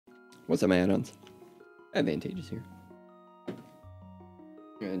What's up, my add-ons? AdvantaJeous here.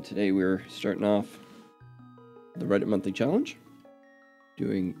 And today we're starting off the Reddit monthly challenge.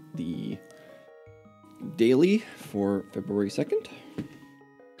 Doing the daily for February 2nd.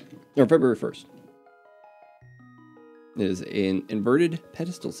 Or February 1st. It is an inverted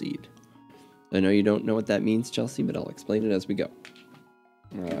pedestal seed. I know you don't know what that means, Chelsea, but I'll explain it as we go.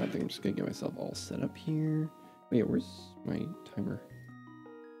 I think I'm just going to get myself all set up here. Wait, where's my timer?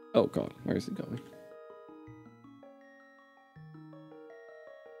 Oh, God. Where is it going?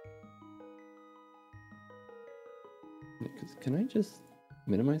 Can I just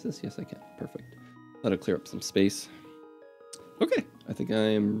minimize this? Yes, I can. Perfect. That'll clear up some space. Okay. I think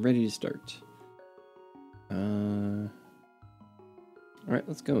I'm ready to start. All right,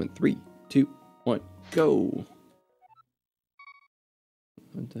 let's go in 3, 2, 1, go.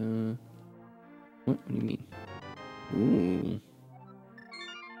 And, what do you mean? Ooh.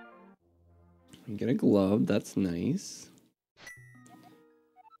 You get a glove, that's nice.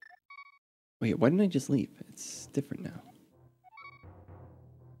 Wait, why didn't I just leave? It's different now.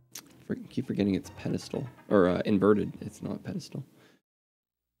 Keep forgetting it's pedestal. Or, inverted. It's not pedestal.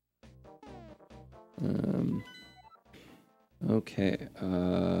 Okay.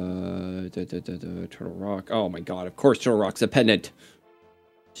 Turtle Rock. Oh my god, of course Turtle Rock's a pendant.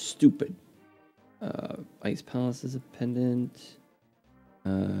 Stupid. Ice Palace is a pendant.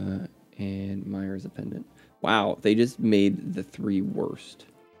 And Myra's a pendant. Wow, they just made the 3 worst.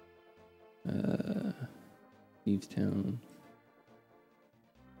 Thieves Town.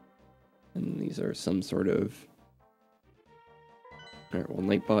 And these are some sort of... Alright, well,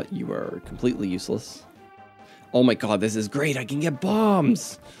 Nightbot, you are completely useless. Oh my god, this is great! I can get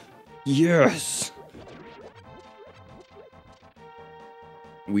bombs! Yes!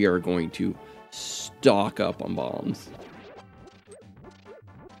 We are going to stock up on bombs.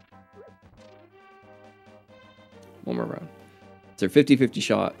 One more round. It's our 50-50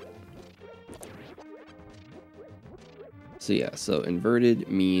 shot. So yeah, so inverted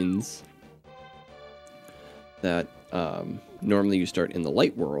means that normally you start in the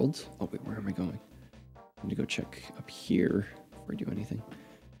light world. Oh wait, where am I going? I need to go check up here before I do anything.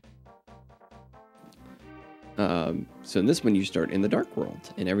 So in this one, you start in the dark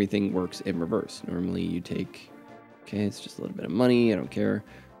world, and everything works in reverse. Normally, you take, okay, it's just a little bit of money. I don't care.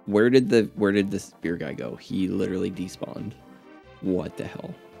 Where did the spear guy go? He literally despawned. What the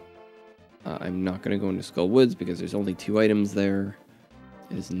hell? I'm not gonna go into Skull Woods because there's only 2 items there.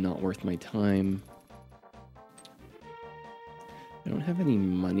 It is not worth my time. I don't have any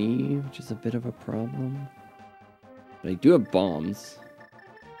money, which is a bit of a problem. But I do have bombs.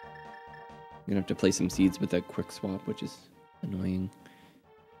 I'm gonna have to play some seeds with that quick swap, which is annoying.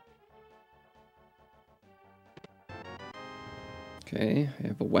 Okay, I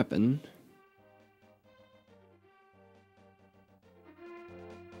have a weapon.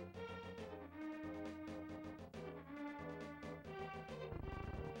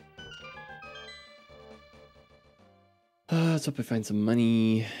 Let's hope I find some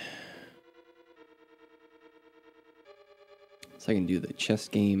money. So I can do the chess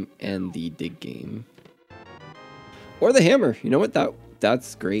game and the dig game. Or the hammer. You know what?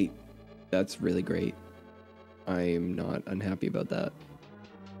 That's great. That's really great. I'm not unhappy about that.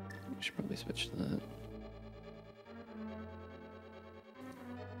 I should probably switch to that.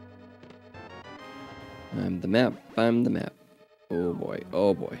 I'm the map. I'm the map. Oh boy.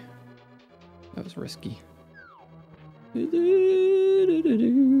 Oh boy. That was risky. I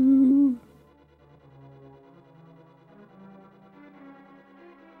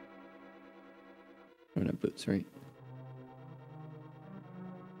don't have boots, right?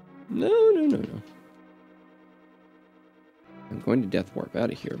 No. I'm going to Death Warp out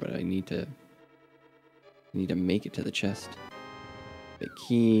of here, but I need to make it to the chest. Big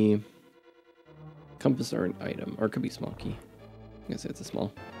key. Compass or an item, or it could be small key. I guess it's a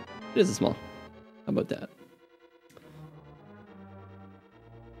small. It is a small. How about that?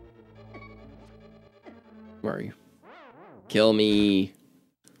 Where are you? Kill me.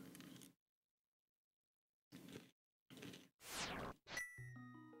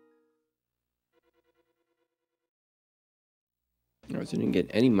 Alright, so I didn't get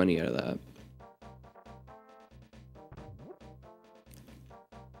any money out of that.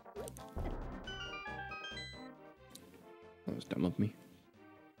 That was dumb of me.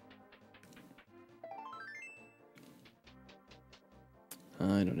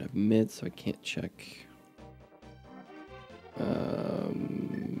 I don't have mid, so I can't check.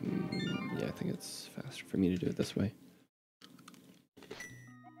 Yeah, I think it's faster for me to do it this way.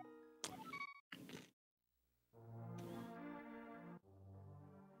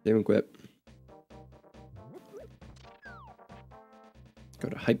 Save and quit. Go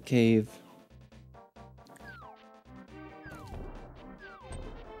to Hype Cave.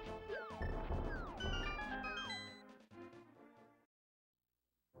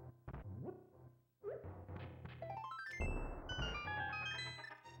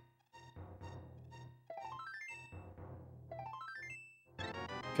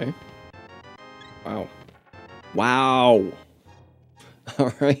 Okay. Wow. Wow.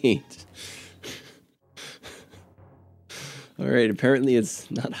 All right. All right. Apparently it's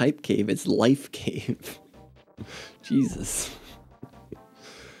not Hype Cave. It's Life Cave. Jesus.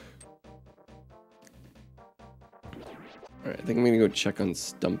 All right. I think I'm going to go check on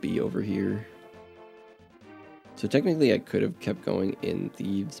Stumpy over here. So technically I could have kept going in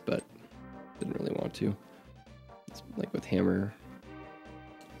Thieves, but didn't really want to. It's like with Hammer.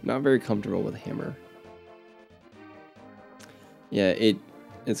 Not very comfortable with Hammer. Yeah,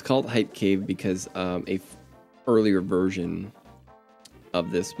 it's called Hype Cave because earlier version of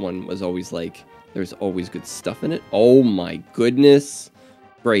this one was always like, there's always good stuff in it. Oh my goodness.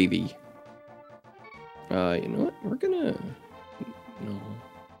 Gravy. You know what? We're gonna...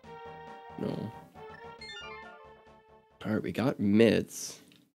 No. Alright, we got mitts.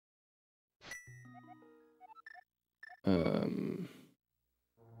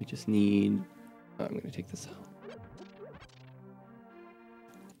 We just need... I'm going to take this out.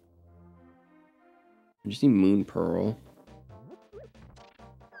 I just need Moon Pearl.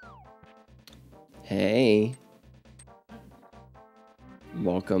 Hey.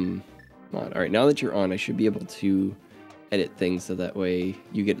 Welcome. On. Alright, now that you're on, I should be able to edit things so that way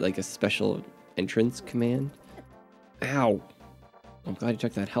you get like a special entrance command. Ow. I'm glad you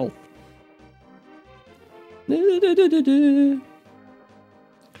took that health.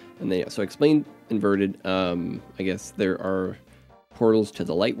 And then, yeah, so I explained inverted. I guess there are portals to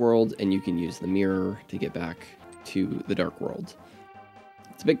the light world, and you can use the mirror to get back to the dark world.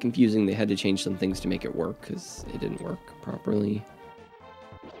 It's a bit confusing. They had to change some things to make it work, because it didn't work properly.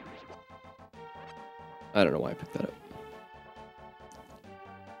 I don't know why I picked that up.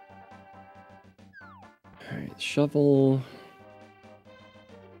 Alright, shovel.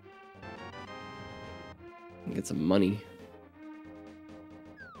 Get some money.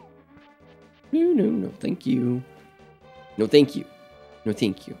 No, thank you. No, thank you. No,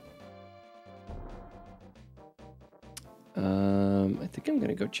 thank you. I think I'm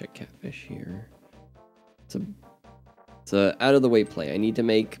gonna go check Catfish here. It's a out of the way play. I need to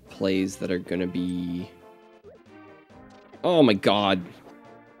make plays that are gonna be... Oh my god.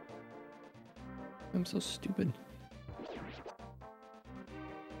 I'm so stupid.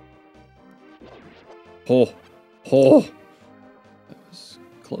 Oh. That was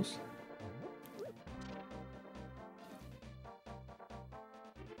close.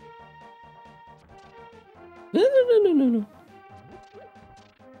 No.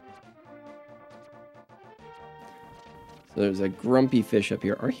 So there's a grumpy fish up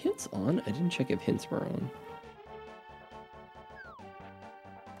here. Are hints on? I didn't check if hints were on.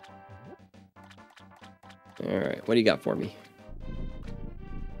 Alright, what do you got for me?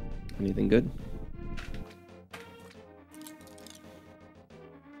 Anything good?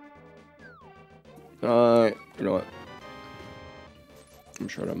 You know what? I'm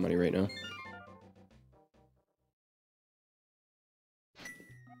short on money right now.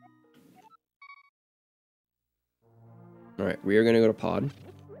 Alright, we are going to go to Pod.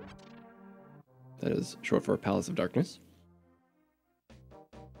 That is short for Palace of Darkness.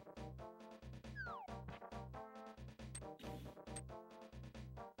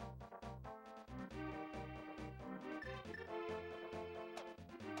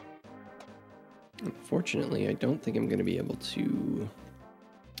 Unfortunately, I don't think I'm going to be able to...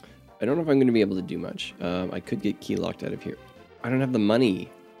 I don't know if I'm going to be able to do much. I could get key locked out of here. I don't have the money.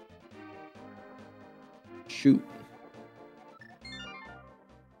 Shoot.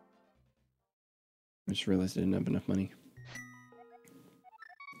 I just realized I didn't have enough money.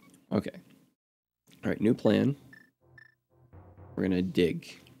 Okay. Alright, new plan. We're going to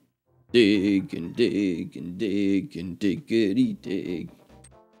dig. Dig and dig and dig and diggity dig.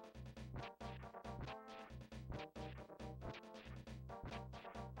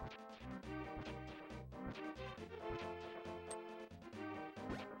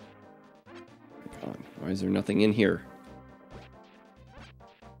 God, why is there nothing in here?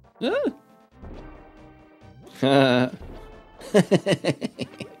 Ah!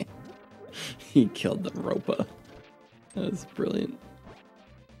 He killed the Ropa. That was brilliant.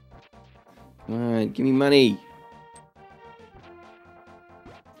 Come on, give me money.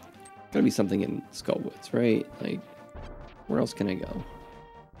 Gotta be something in Skullwoods, right? Like, where else can I go?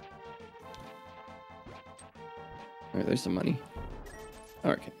 All right, there's some money.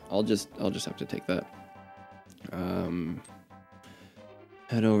 All right, I'll just have to take that.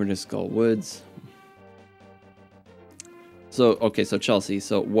 Head over to Skull Woods. So, okay, so Chelsea,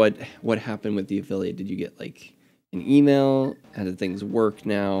 so what happened with the affiliate? Did you get like an email? How did things work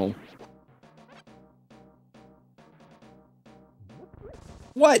now?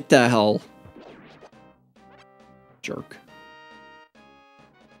 What the hell? Jerk.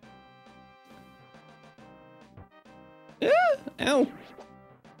 Ow.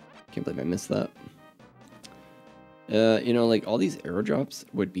 Can't believe I missed that. You know, like all these airdrops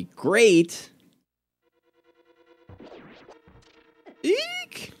would be great.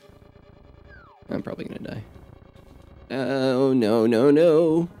 Eek! I'm probably gonna die. Oh, no, no,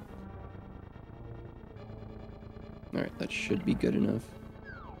 no. Alright, that should be good enough.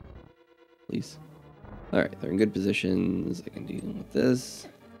 Please. Alright, they're in good positions. I can deal with this.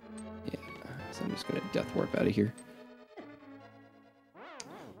 Yeah, so I'm just gonna death warp out of here.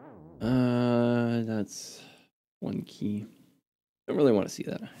 That's one key. Don't really want to see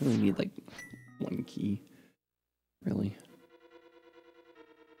that. I only need like one key. Really.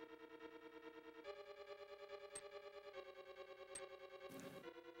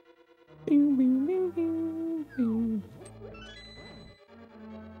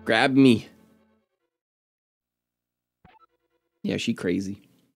 Grab me. Yeah, she crazy.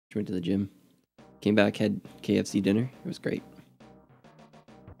 She went to the gym. Came back, had KFC dinner. It was great.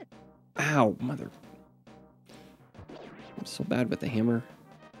 Ow, mother. I'm so bad with the hammer.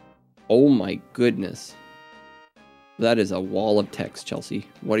 Oh my goodness. That is a wall of text, Chelsea.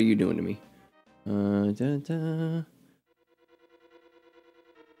 What are you doing to me? You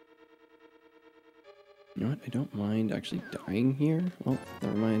know what? I don't mind actually dying here. Well,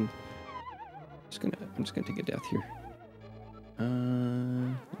 never mind. I'm just gonna take a death here.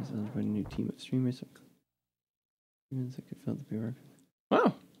 There's a new team of streamers. I could fill the paperwork.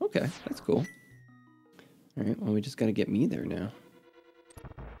 Wow. Okay, that's cool. All right. Well, we just gotta get me there now.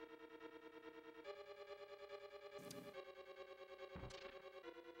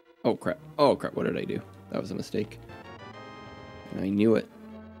 Oh crap. Oh crap. What did I do? That was a mistake. And I knew it.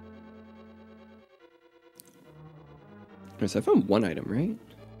 Alright, so I found one item, right?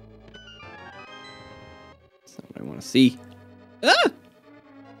 That's not what I want to see. Ah!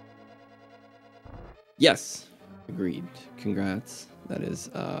 Yes. Agreed. Congrats. That is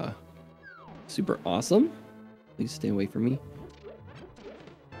super awesome. Please stay away from me.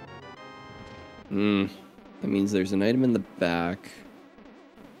 That means there's an item in the back.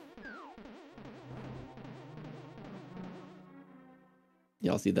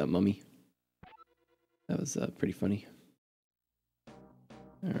 Y'all see that mummy? That was pretty funny.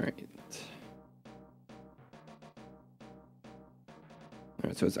 Alright.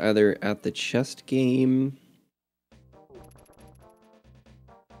 Alright, so it's either at the chest game.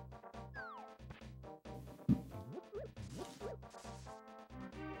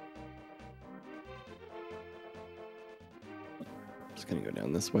 Just gonna go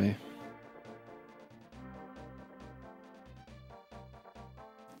down this way.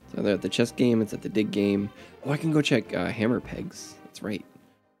 It's either at the chest game, it's at the dig game. Oh, I can go check hammer pegs. That's right.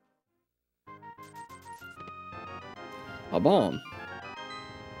 A bomb.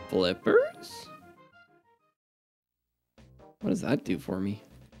 Flippers? What does that do for me?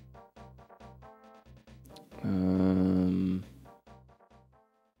 Alright,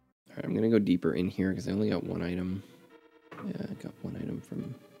 I'm gonna go deeper in here because I only got one item. Yeah, I got one item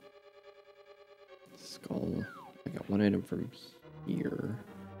from Skull. I got one item from here.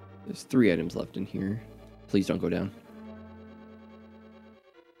 There's 3 items left in here. Please don't go down.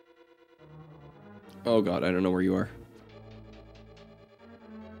 Oh god, I don't know where you are.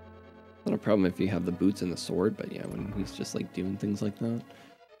 Not a problem if you have the boots and the sword, but yeah, when he's just like doing things like that,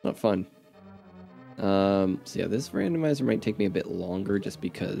 not fun. So yeah, this randomizer might take me a bit longer just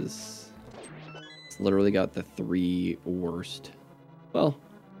because it's literally got the 3 worst. Well,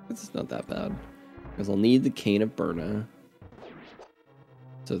 it's not that bad because I'll need the Cane of Burna.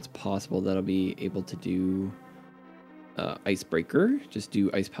 So it's possible that I'll be able to do Icebreaker, just do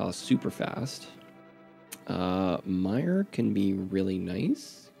Ice Palace super fast. Mire can be really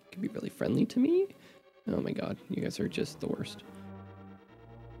nice. Can be really friendly to me. Oh my god, you guys are just the worst.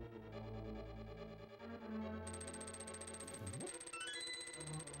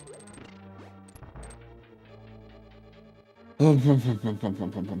 I don't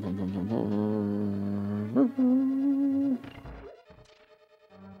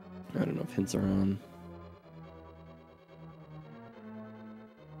know if hints are on.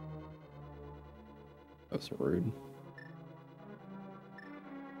 That was rude.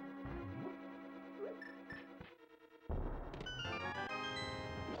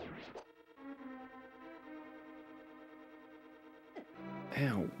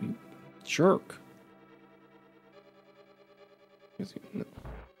 Ow, you jerk. No.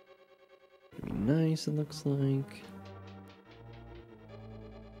 Be nice, it looks like.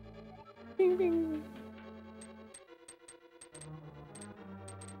 Bing, bing.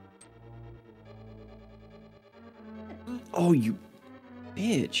 Oh, you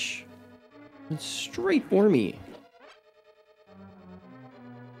bitch. Went straight for me.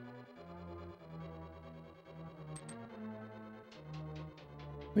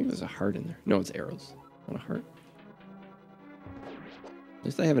 I think there's a heart in there. No, it's arrows, not a heart. At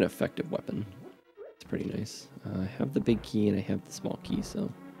least I have an effective weapon. It's pretty nice. I have the big key and I have the small key, so...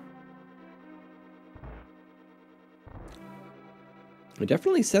 I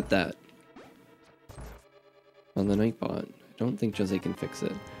definitely set that on the Nightbot. I don't think Jose can fix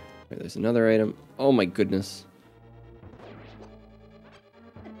it. Right, there's another item. Oh my goodness.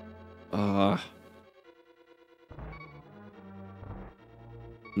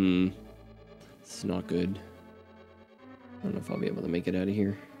 It's not good. I don't know if I'll be able to make it out of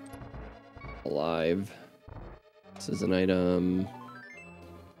here alive. This is an item. It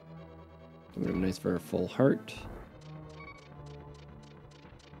would have been nice for a full heart.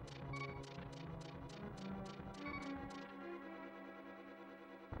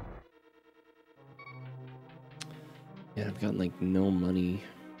 Yeah, I've got like no money.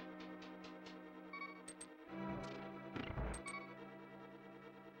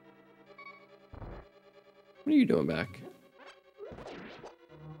 What are you doing back?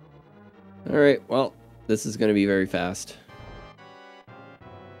 Alright, well, this is going to be very fast.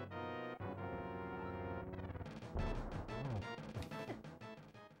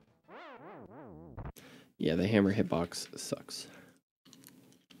 Yeah, the hammer hitbox sucks.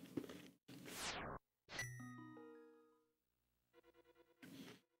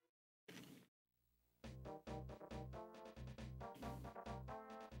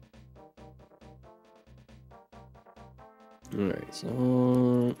 Alright,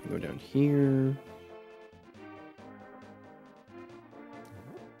 so go down here.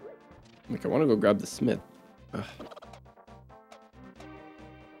 Like, I want to go grab the smith. Ugh.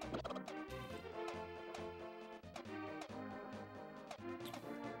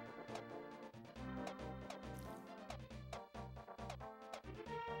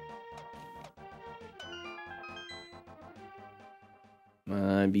 Come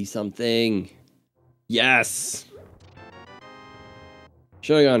on, be something. Yes!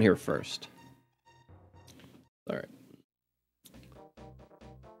 Should have gone here first. Alright.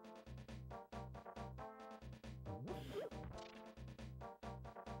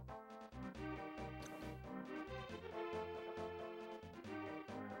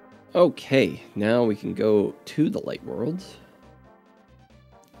 Okay, now we can go to the light world.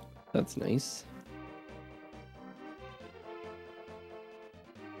 That's nice.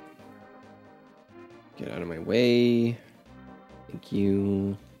 Get out of my way. Thank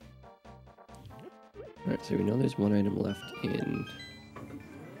you. Alright, so we know there's one item left in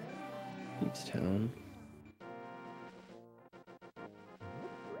Town.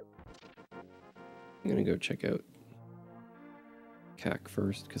 I'm gonna go check out CAC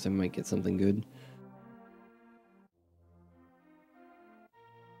first, because I might get something good.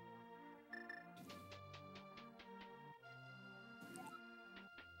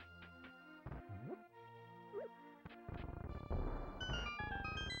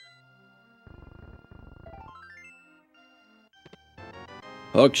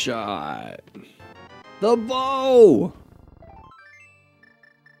 Hookshot! The bow!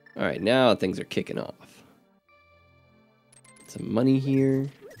 Alright, now things are kicking off. Some money here.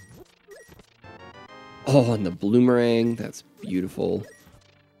 Oh, and the bloomerang. That's beautiful.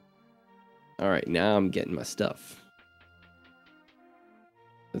 Alright, now I'm getting my stuff.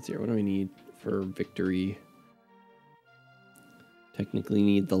 Let's see here. What do I need for victory? Technically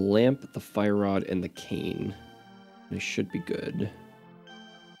need the lamp, the fire rod, and the cane. I should be good.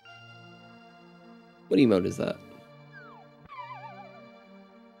 What emote is that?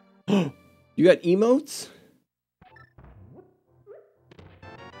 You got emotes?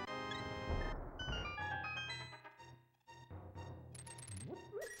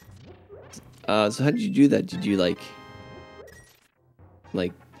 So how did you do that? Did you like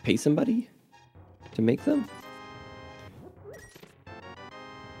pay somebody to make them?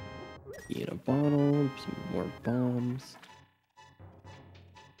 In a bottle, some more bombs.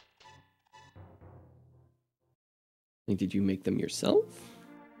 Like, did you make them yourself?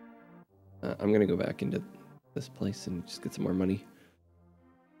 I'm gonna go back into this place and just get some more money.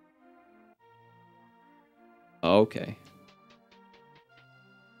 Okay.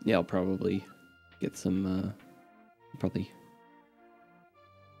 Yeah, I'll probably get some,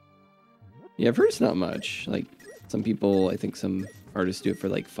 Yeah, I've heard it's not much. Like, some people, I think some artists do it for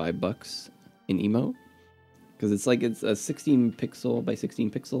like $5 in emote. Because it's like, it's a 16 pixel by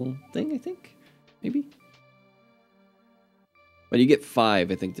 16 pixel thing, I think. Maybe. But you get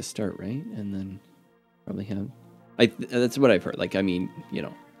 5, I think, to start, right? And then probably have... that's what I've heard. Like, I mean, you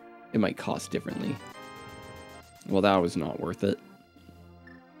know, it might cost differently. Well, that was not worth it.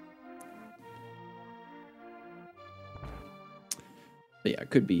 But yeah,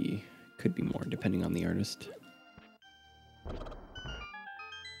 it could be more depending on the artist. The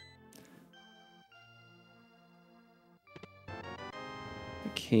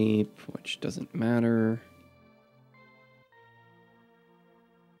cape, which doesn't matter.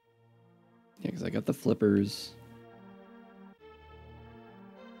 Yeah, because I got the flippers.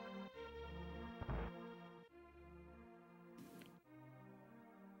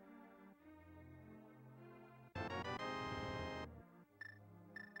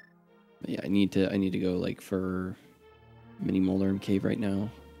 But yeah, I need to go like for mini Moldarm Cave right now.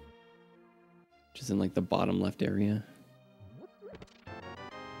 Which is in like the bottom left area.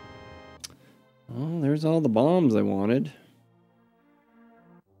 Oh, there's all the bombs I wanted.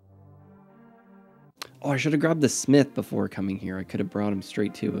 Oh, I should have grabbed the smith before coming here. I could have brought him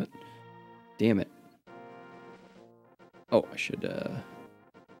straight to it. Damn it. Oh, I should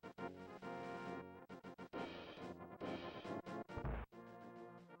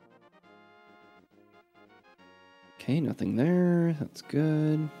Okay, nothing there. That's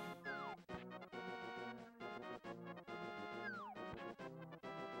good.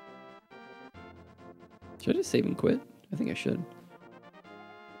 Should I just save and quit? I think I should.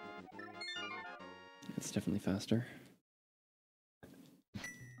 It's definitely faster.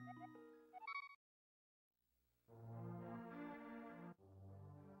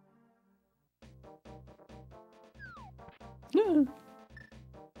 Yeah.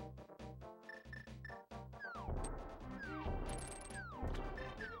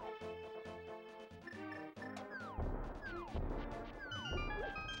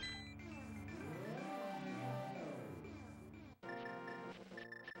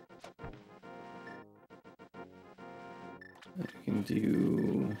 I can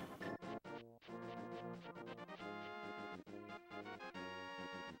do...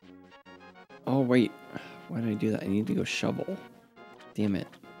 Oh, wait. Why did I do that? I need to go shovel. Damn it.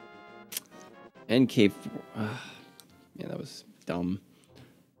 And cave... yeah, that was dumb.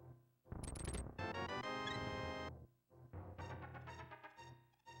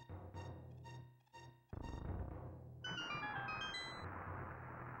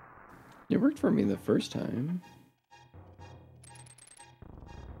 It worked for me the first time.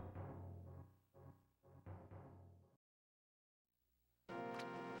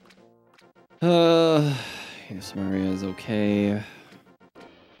 Yes, Maria is okay.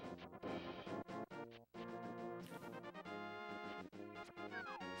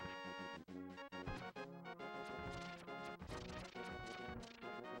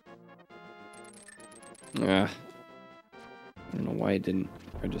 I don't know why it didn't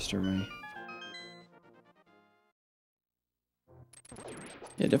register my...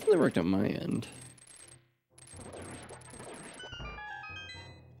 Yeah, it definitely worked on my end.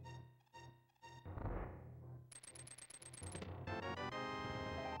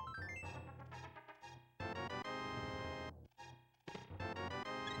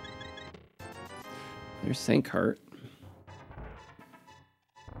 There's Sankart.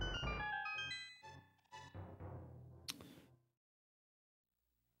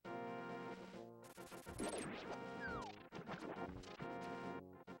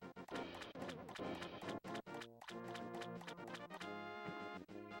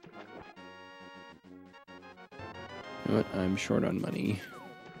 You know what? I'm short on money.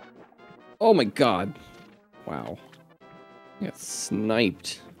 Oh my god. Wow. I got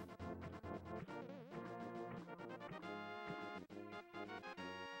sniped.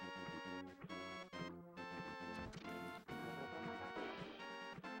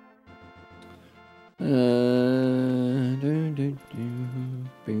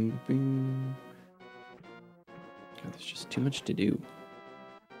 Boom, boom. God, there's just too much to do. Too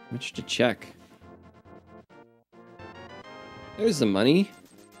much to check. There's the money.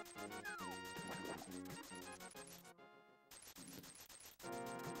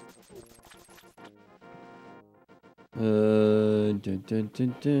 Dun, dun,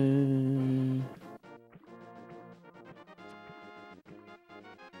 dun, dun.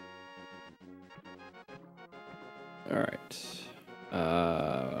 All right.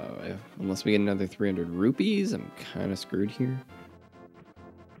 Unless we get another 300 rupees, I'm kind of screwed here.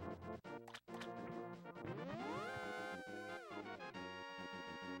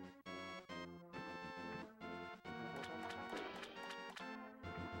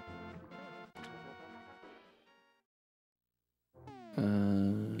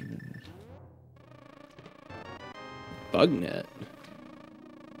 Bug net.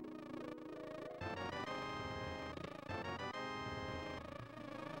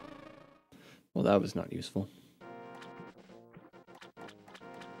 Well, that was not useful.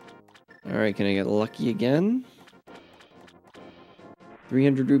 Alright, can I get lucky again?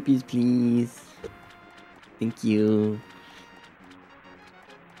 300 rupees, please. Thank you.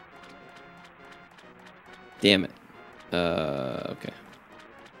 Damn it. Okay.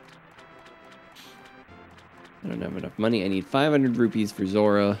 I don't have enough money. I need 500 rupees for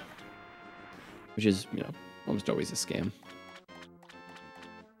Zora, which is, you know, almost always a scam.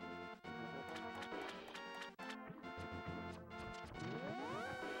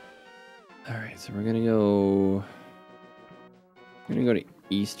 Alright, so we're gonna go to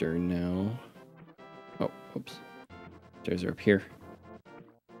Eastern now. Oh, whoops. Stairs are up here.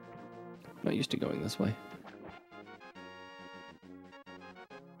 Not used to going this way.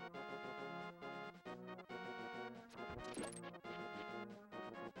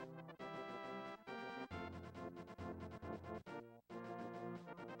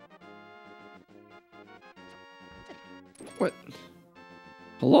 What?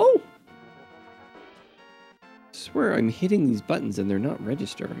 Hello? I swear I'm hitting these buttons and they're not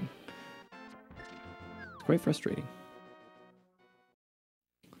registering. It's quite frustrating.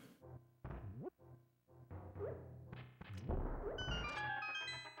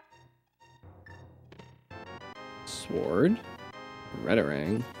 Sword.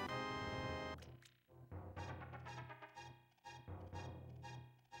 Redarang.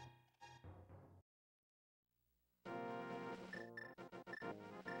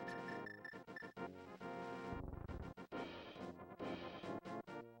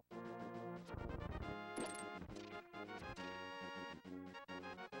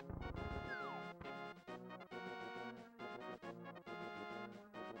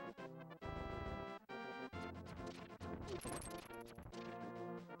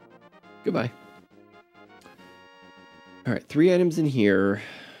 Goodbye. All right, 3 items in here.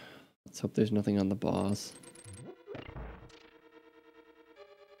 Let's hope there's nothing on the boss.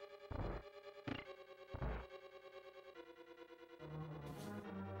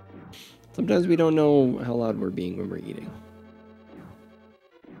 Sometimes we don't know how loud we're being when we're eating.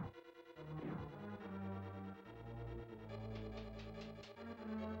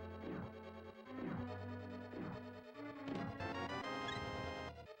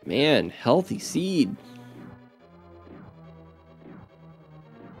 Man, healthy seed.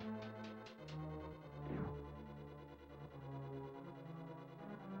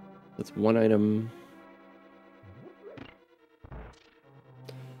 That's 1 item.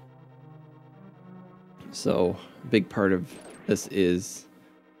 So, a big part of this is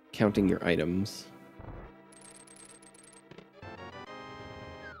counting your items.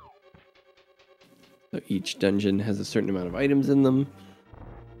 So each dungeon has a certain amount of items in them.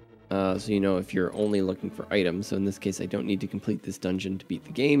 So you know if you're only looking for items. So in this case, I don't need to complete this dungeon to beat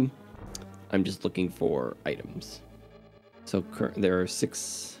the game. I'm just looking for items. So there are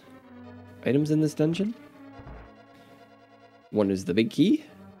 6 items in this dungeon. 1 is the big key.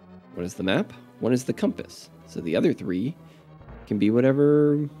 1 is the map. 1 is the compass. So the other 3 can be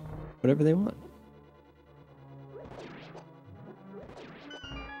whatever they want.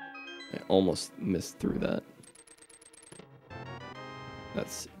 I almost missed through that.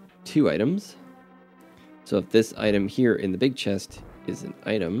 That's 2 items. So if this item here in the big chest is an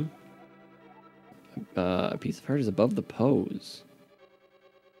item, a piece of heart is above the pose.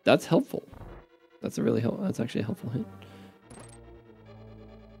 That's helpful. That's actually a helpful hint.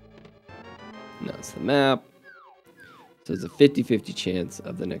 Now it's the map. So there's a 50-50 chance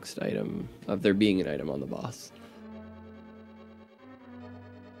of the next item, of there being an item on the boss.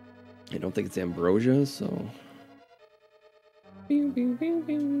 I don't think it's ambrosia, so... Bing, bing, bing,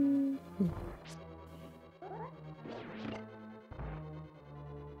 bing.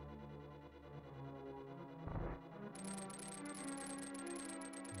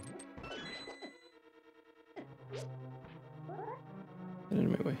 Get out of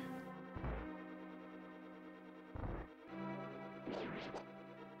my way.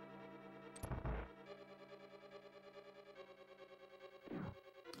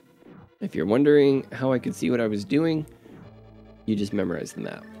 If you're wondering how I could see what I was doing, you just memorize the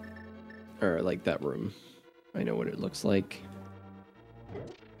map. Or like that room. I know what it looks like.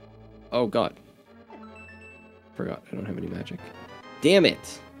 Oh god. Forgot, I don't have any magic. Damn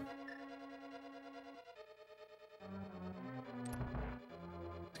it!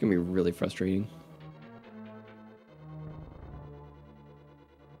 It's gonna be really frustrating.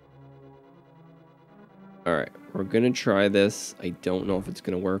 Alright, We're gonna try this. I don't know if it's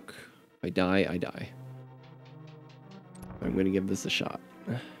gonna work. If I die, I die. I'm gonna give this a shot.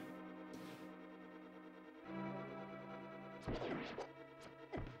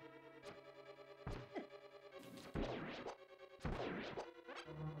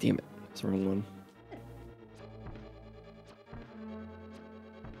 Damn it. It's the wrong one.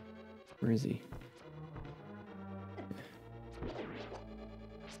 Where is he?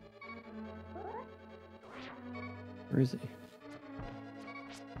 Where is he?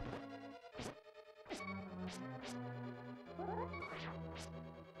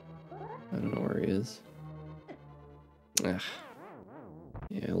 I don't know where he is. Ah.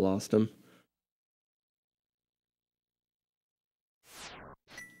 Yeah, I lost him.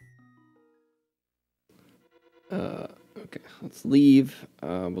 Okay, let's leave.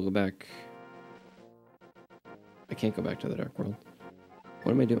 We'll go back. I can't go back to the dark world.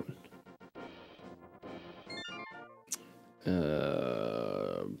 What am I doing?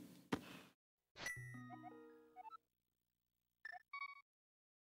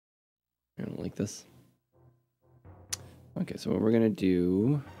 I don't like this. Okay, so what we're gonna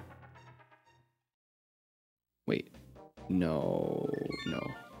do... Wait. No. No.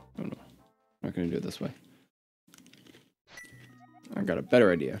 No, no. I'm not gonna do it this way. I got a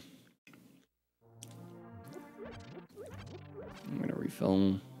better idea. I'm gonna refill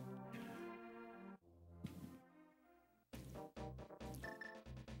them.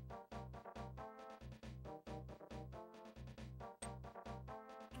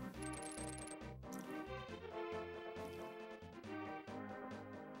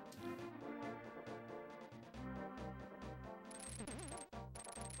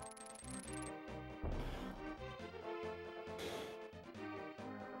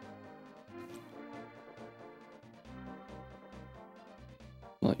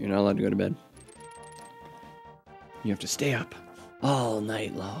 Well, you're not allowed to go to bed. You have to stay up all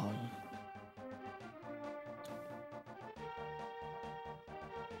night long.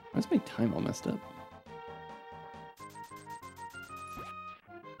 Why's my time all messed up?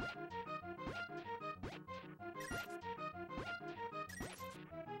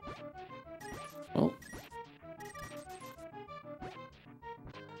 Oh.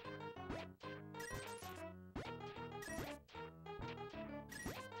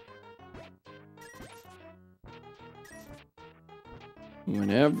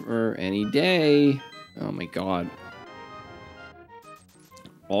 Whenever, any day. Oh my god.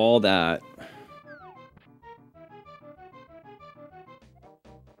 All that.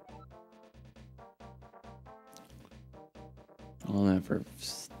 All that for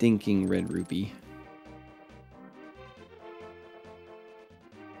stinking red rupee.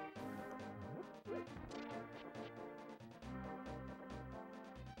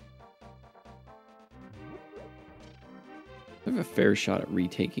 I have a fair shot at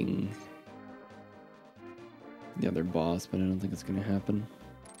retaking the other boss, but I don't think it's going to happen.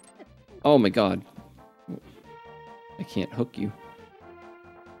 Oh my god. I can't hook you.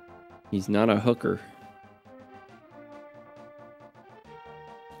 He's not a hooker.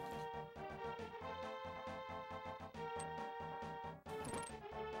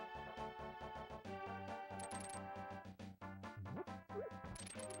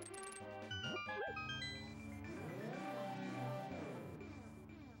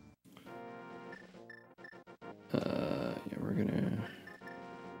 Yeah, we're gonna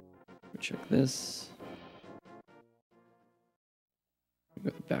check this. Go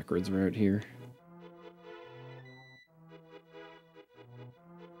the backwards route here.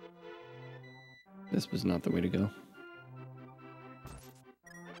 This was not the way to go.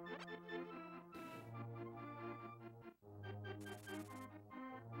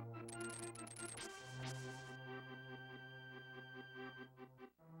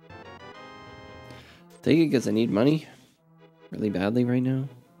 Take it because I need money really badly right now.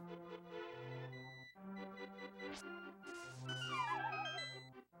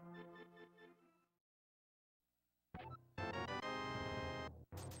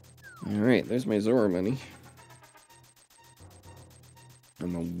 Alright, there's my Zora money. I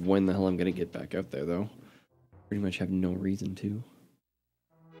don't know when the hell I'm gonna get back out there though. Pretty much have no reason to.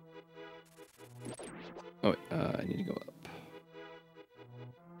 Oh, wait, I need to go up.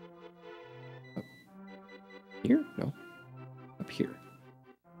 Up here? No. Up here.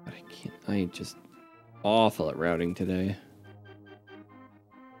 But I can't. I just awful at routing today.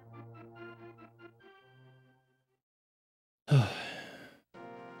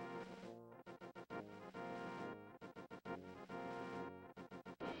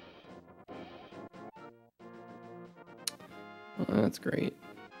 Well, that's great.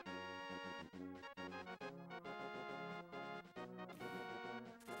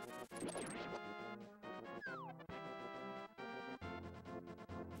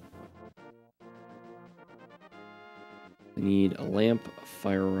 lamp, a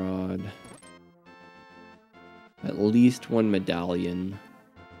fire rod, at least one medallion.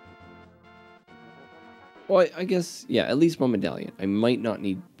 Well, I guess, yeah, at least one medallion. I might not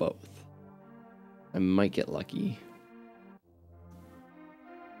need both. I might get lucky.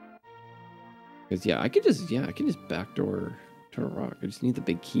 Because, yeah, I can just backdoor turn a rock. I just need the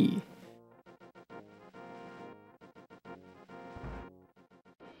big key.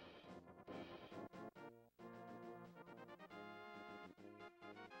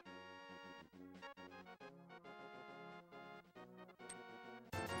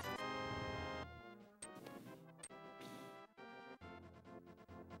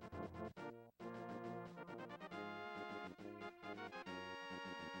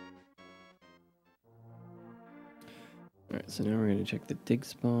 Alright, so now we're going to check the dig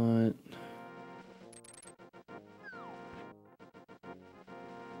spot.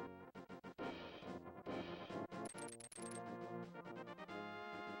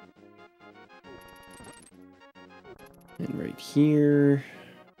 And right here.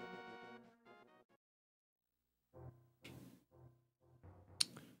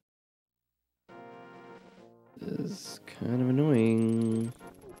 This is kind of annoying.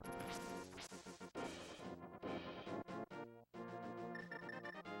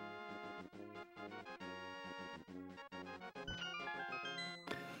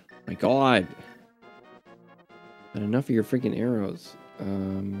 My God. Not enough of your freaking arrows.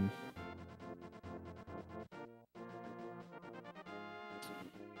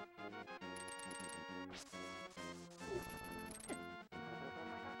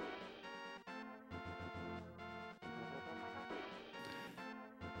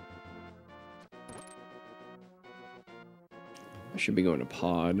 I should be going to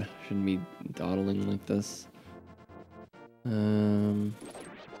pod. Shouldn't be dawdling like this.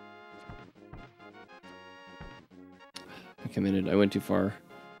 I committed. I went too far.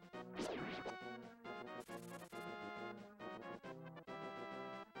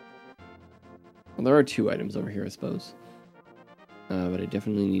 Well, there are 2 items over here, I suppose. But I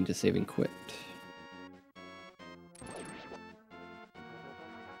definitely need to save and quit.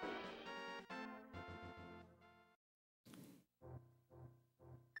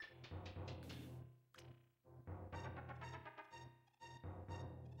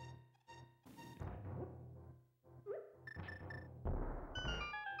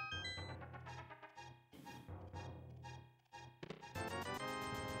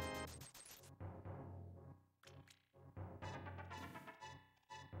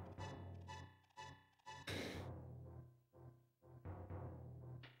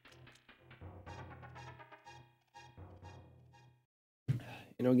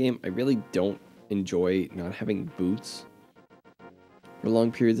 You know, game, I really don't enjoy not having boots for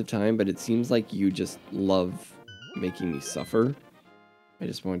long periods of time, but it seems like you just love making me suffer. I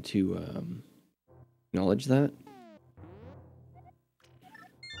just want to acknowledge that.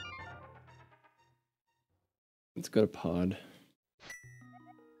 Let's go to pod.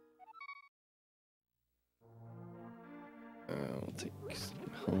 I'll take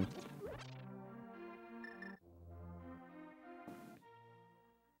some health.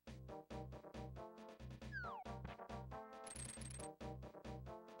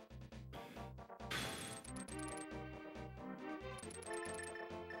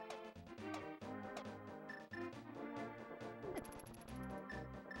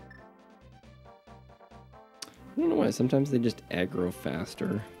 I don't know why, sometimes they just aggro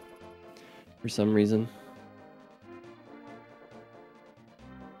faster for some reason.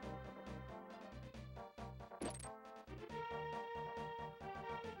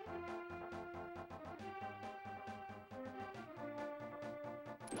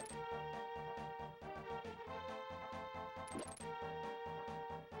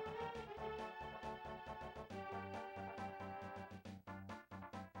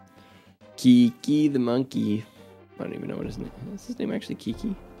 Kiki the monkey. I don't even know what his name is. Is his name actually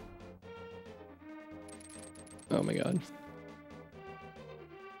Kiki? Oh my God.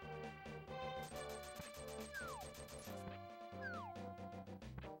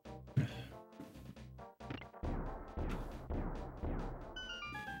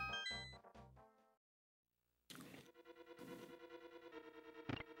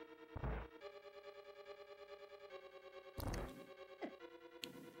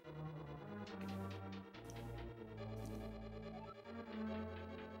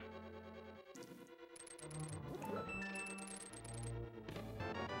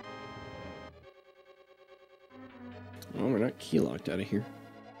 Oh, we're not key locked out of here.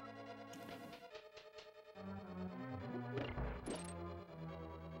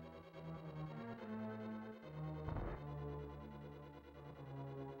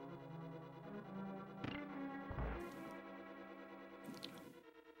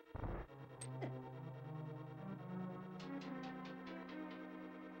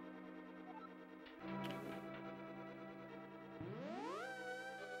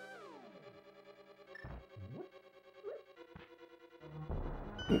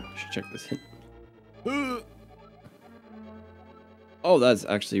 Ooh, I should check this hint. Oh, that's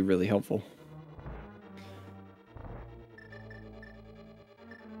actually really helpful.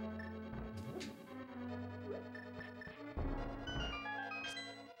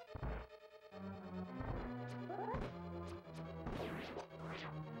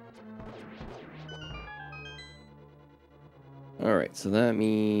 All right, so that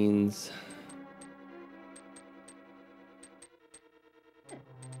means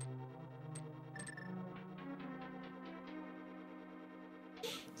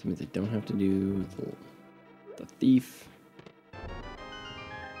that means I don't have to do the thief.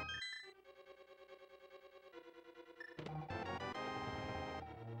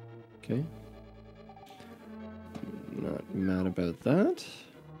 Okay. Not mad about that.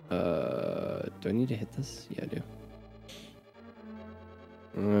 Do I need to hit this? Yeah, I do.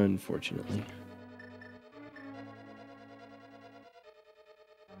 Unfortunately.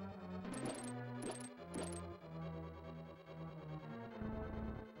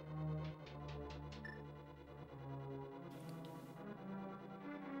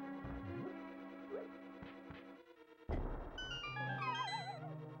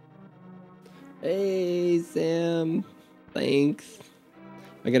 Hey, Sam. Thanks.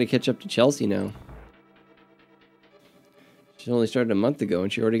 I gotta catch up to Chelsea now. She only started a month ago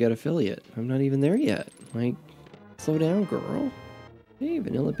and she already got affiliate. I'm not even there yet. Like, slow down, girl. Hey,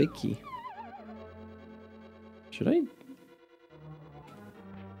 Vanilla Big Key. Should I?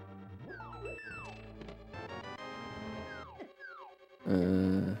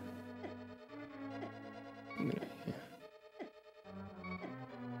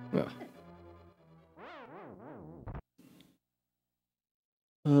 Well.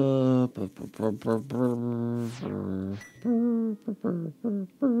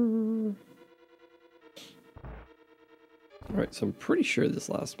 Alright, so I'm pretty sure this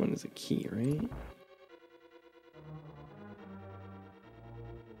last one is a key, right?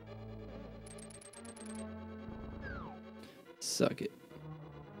 Suck it.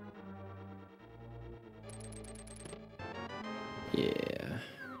 Yeah.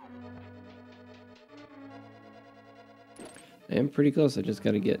 I am pretty close. I just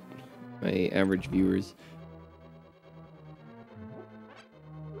gotta get my average viewers.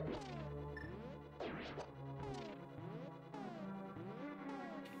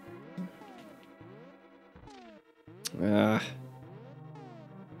 Ah.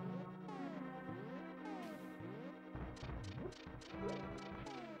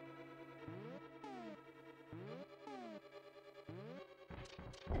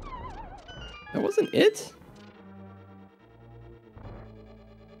 That wasn't it?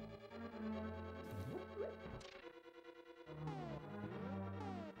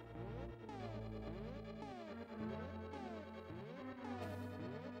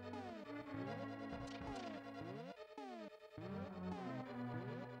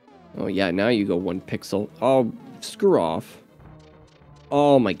 Oh yeah, now you go 1 pixel. Oh, screw off.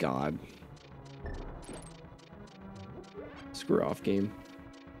 Oh my god. Screw off, game.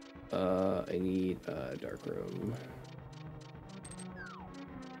 I need a dark room.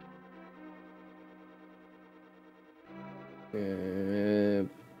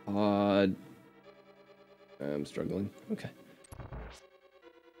 Pod. I'm struggling. Okay.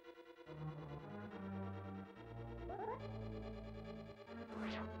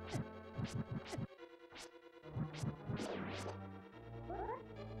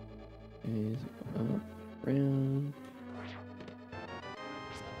 Is up, around.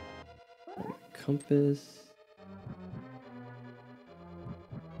 Compass.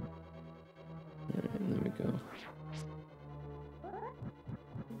 Alright, there we go.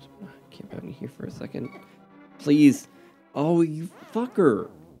 Camp out in here for a second. Please. Oh, you fucker.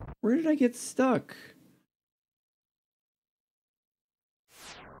 Where did I get stuck?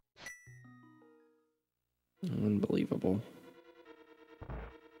 Unbelievable.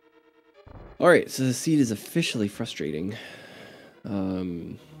 Alright, so the seed is officially frustrating.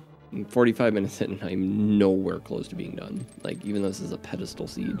 I'm 45 minutes in and I'm nowhere close to being done. Like, even though this is a pedestal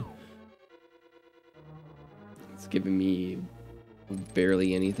seed. It's giving me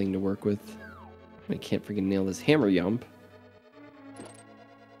barely anything to work with. I can't freaking nail this hammer yump.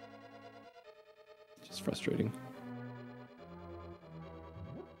 Just frustrating.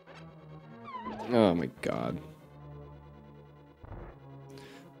 Oh my god.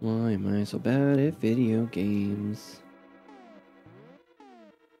 Why am I so bad at video games?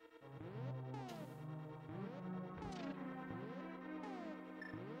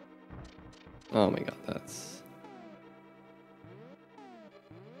 Oh my god, that's...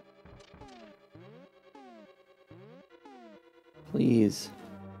 Please.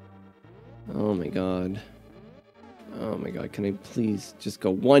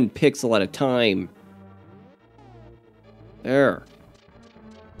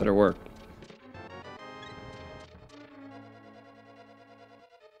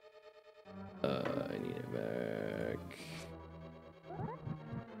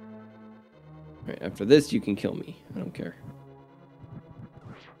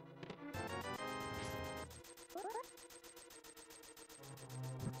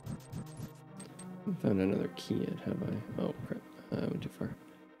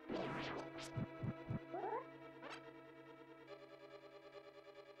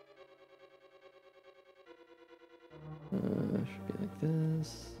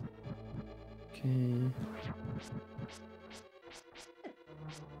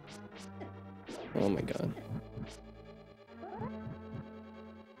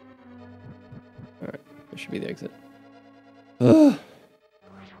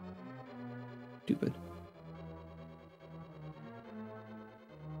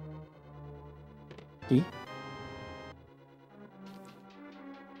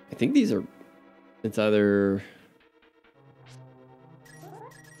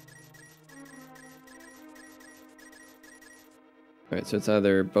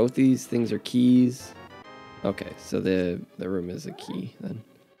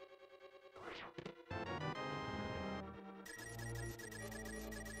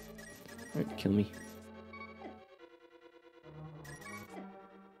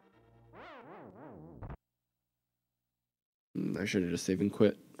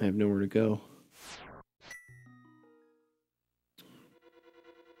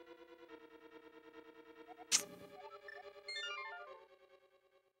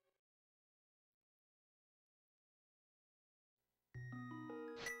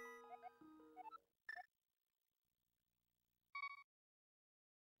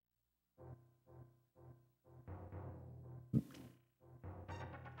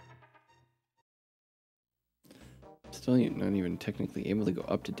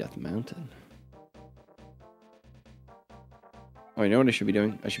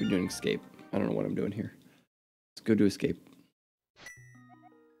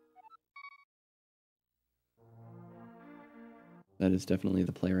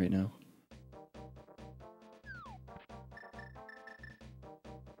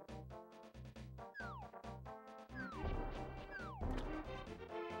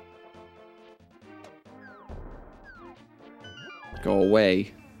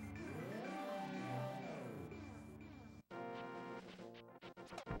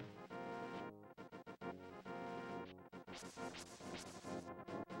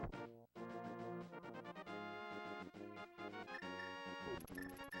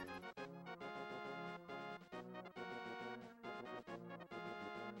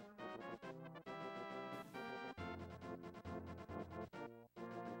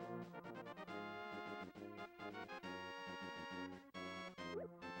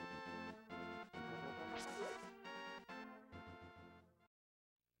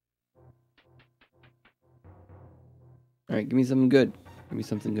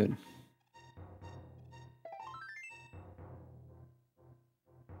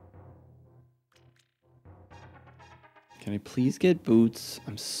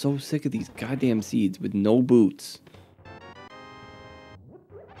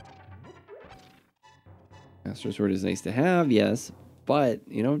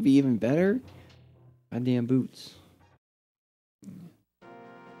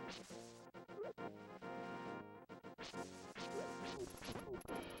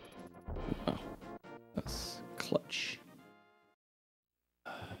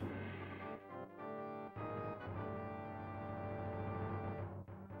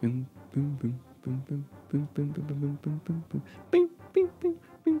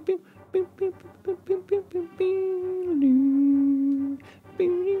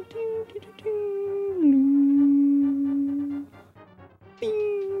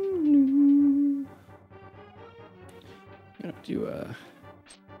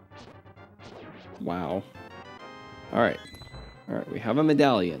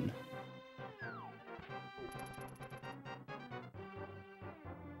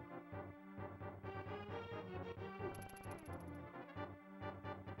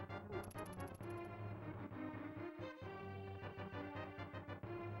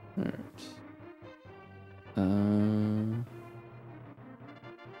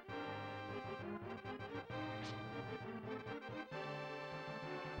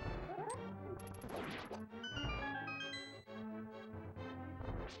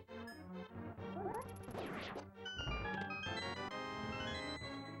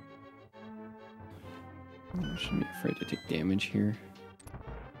 I shouldn't be afraid to take damage here.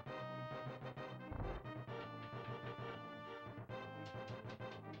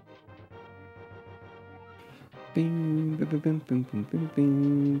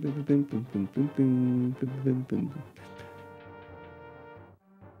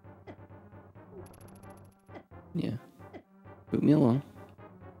 Yeah. Boot me along.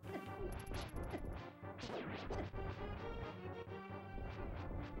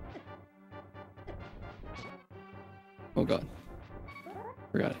 Oh god.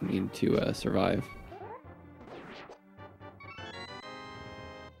 Forgot I needed to survive.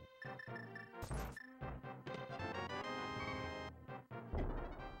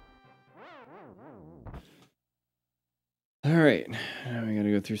 Alright, now we gotta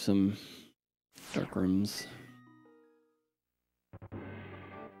go through some dark rooms.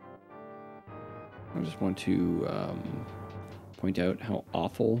 I just want to point out how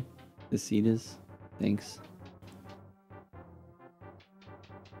awful this seed is. Thanks.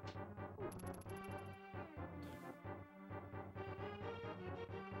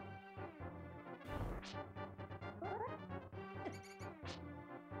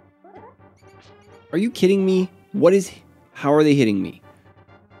 Are you kidding me? What is... How are they hitting me?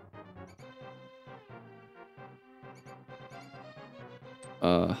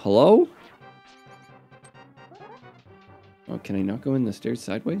 Hello? Oh, can I not go in the stairs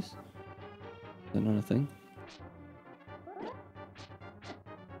sideways? Is that not a thing?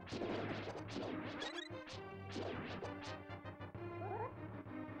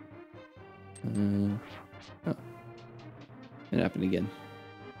 Oh. It happened again.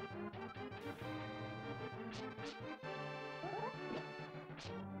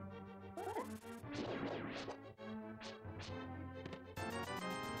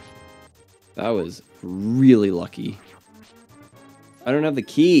 That was really lucky. I don't have the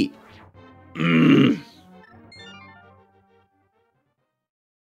key.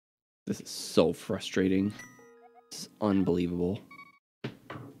 This is so frustrating. This is unbelievable.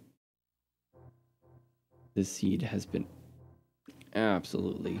 This seed has been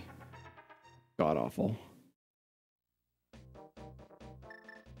absolutely god-awful.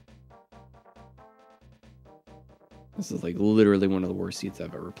 This is like literally one of the worst seeds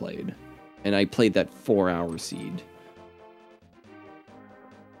I've ever played. And I played that 4-hour seed.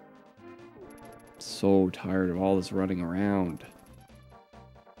 So tired of all this running around.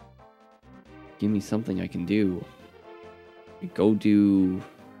 Give me something I can do. Go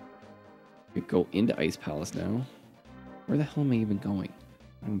into Ice Palace now. Where the hell am I even going?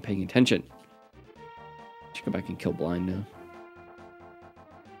 I'm not even paying attention. Should go back and kill Blind now.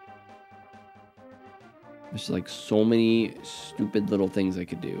 There's like so many stupid little things I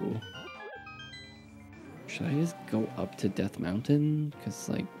could do. Should I just go up to Death Mountain? Because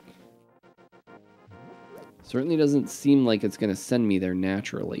like... Certainly doesn't seem like it's going to send me there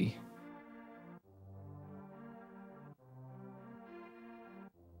naturally.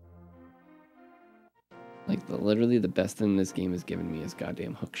 Like, literally the best thing this game has given me is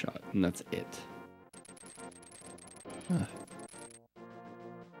goddamn hookshot, and that's it. I'm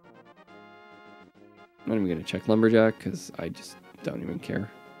not even going to check Lumberjack, because I just don't even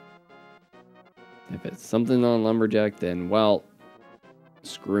care. If it's something on Lumberjack, then, well,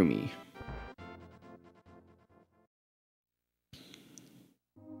 screw me.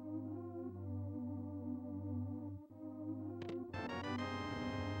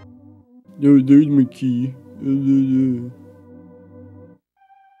 No, there's my key.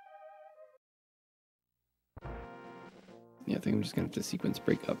 Yeah, I think I'm just going to have to sequence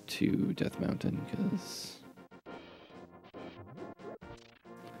break up to Death Mountain, because...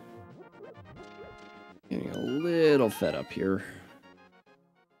 Getting a little fed up here.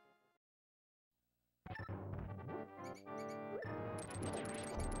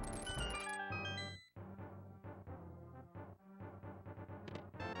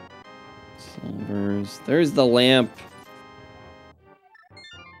 Silvers. There's the lamp.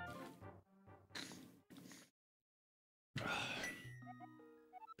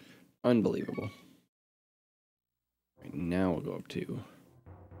 Unbelievable. Right, now we'll go up to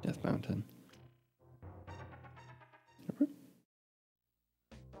Death Mountain.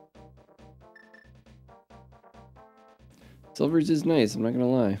 Silvers is nice, I'm not gonna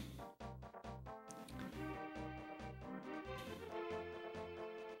lie.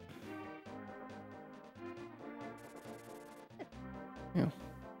 Yeah.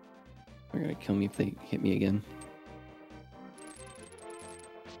 They're gonna kill me if they hit me again.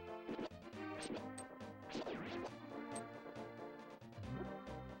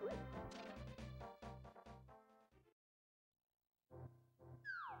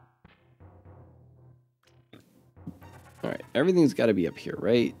 All right, everything's got to be up here,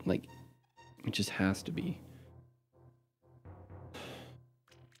 right? Like, it just has to be.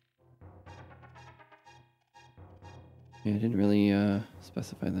 Yeah, I didn't really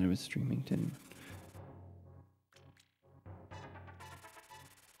specify that I was streaming, didn't.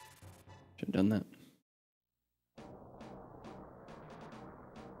 Should have done that.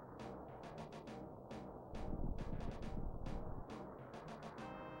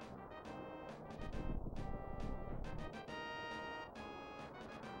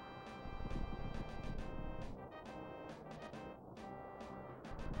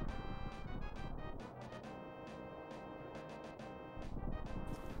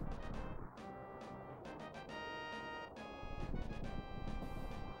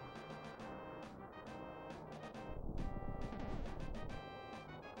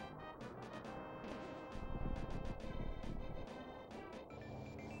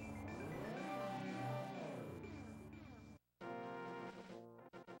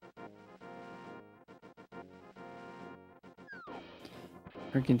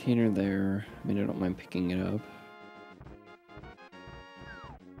 Our container there. I mean, I don't mind picking it up.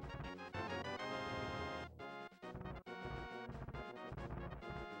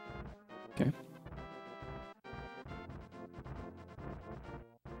 Okay.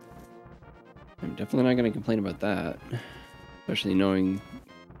 I'm definitely not going to complain about that. Especially knowing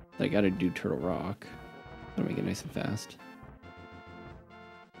that I got to do Turtle Rock. That'll make it nice and fast.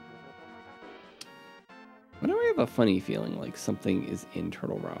 Why do I have a funny feeling like something is in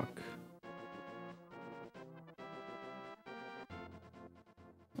Turtle Rock?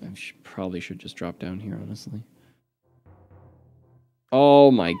 I probably should just drop down here, honestly. Oh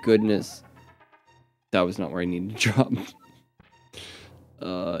my goodness. That was not where I needed to drop.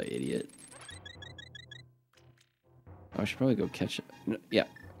 Idiot. I should probably go catch it. No, yeah,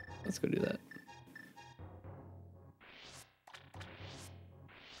 let's go do that.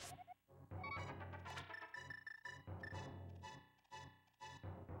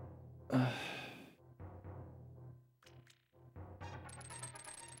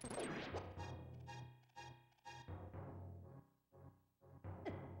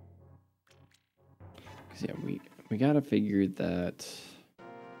 Yeah, we gotta figure that.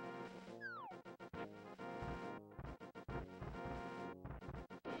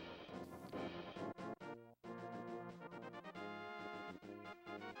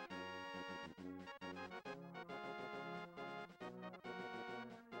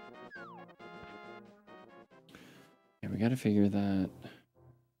 Yeah, we gotta figure that.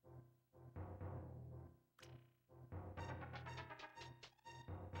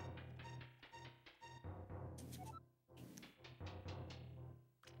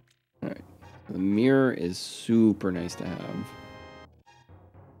 Alright. The mirror is super nice to have.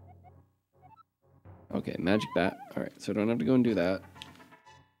 Okay, magic bat. Alright, so I don't have to go and do that.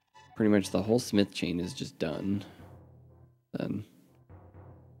 Pretty much the whole smith chain is just done. Then.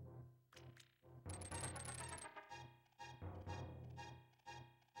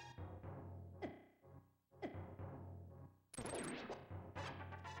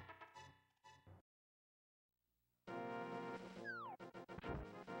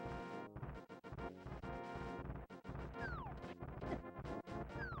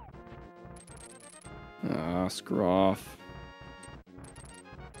 Ah, screw off.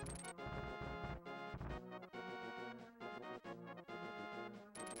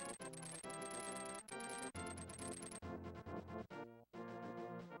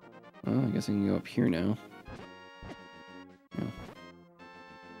 Well, I guess I can go up here now. Oh.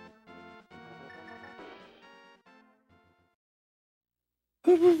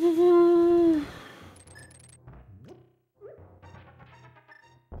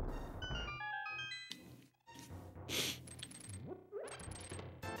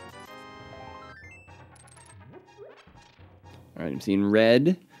 All right, I'm seeing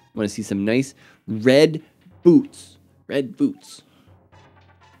red. I want to see some nice red boots. Red boots.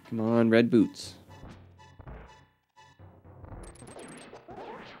 Come on, red boots.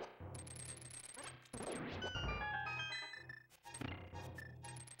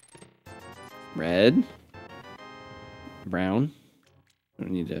 Red. Brown.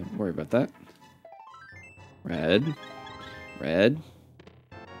 Don't need to worry about that. Red. Red.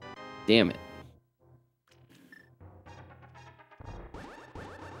 Damn it.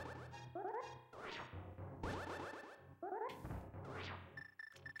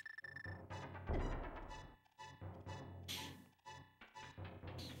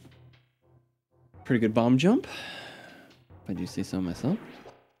 Pretty good bomb jump, if I do say so myself.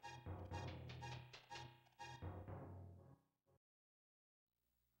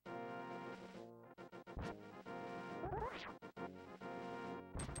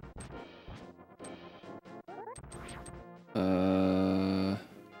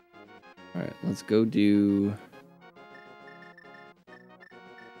 let's go do...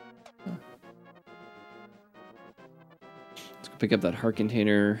 Let's go pick up that heart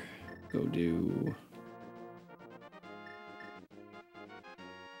container. Go do...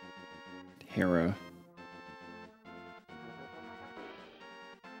 Hera.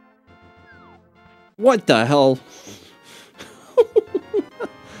 What the hell?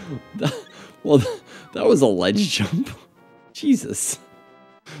 Well, that was a ledge jump. Jesus.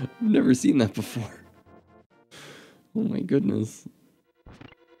 I've never seen that before. Oh my goodness.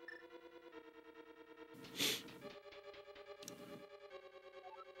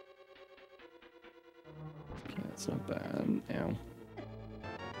 Okay, that's not bad. Ow.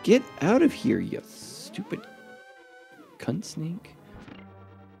 Get out of here, you stupid cunt snake.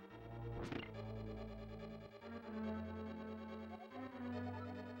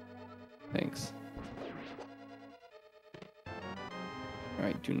 Thanks.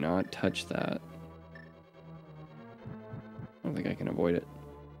 Alright, do not touch that. I don't think I can avoid it.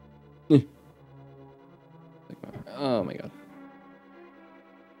 Oh my god.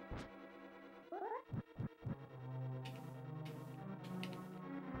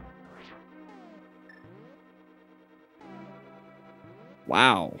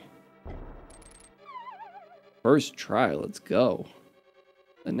 Wow. First try, let's go.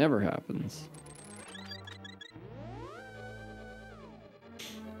 That never happens.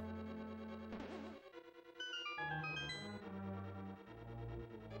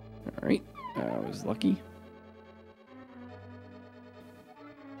 Alright, I was lucky.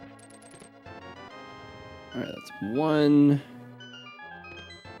 Alright, that's 1.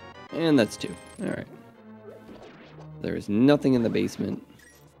 And that's 2. Alright. There is nothing in the basement.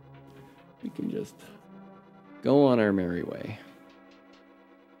 We can just go on our merry way.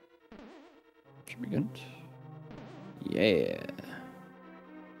 Should be good. Yeah.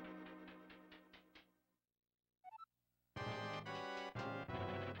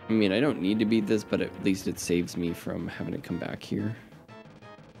 I mean, I don't need to beat this, but at least it saves me from having to come back here.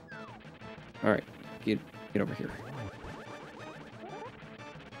 Alright, get over here.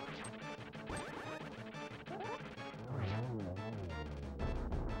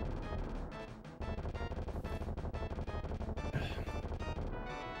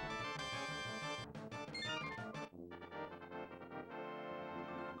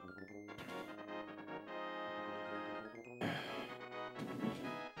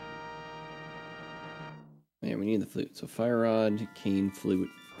 Yeah, we need the flute. So fire rod, cane, flute.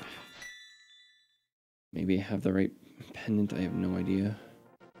 Maybe I have the right pendant. I have no idea.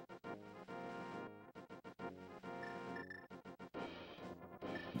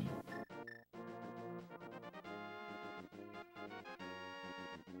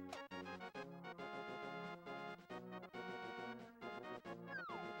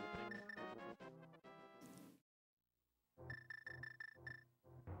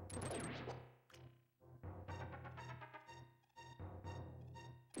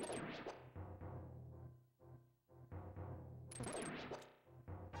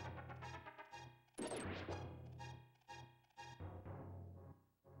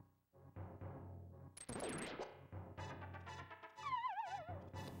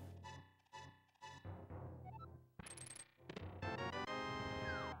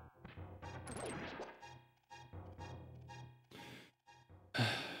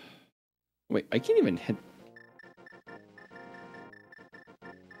 Wait, I can't even hit.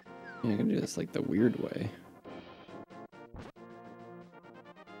 Yeah, I can do this like the weird way.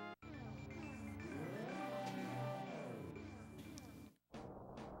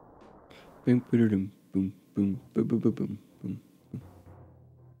 Boom, boom, boom, boom, boom, boom, boom, boom, boom, boom.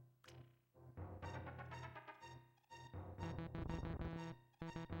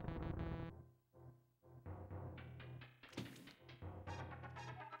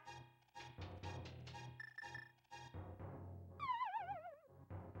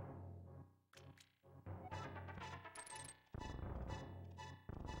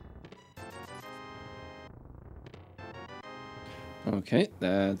 Okay,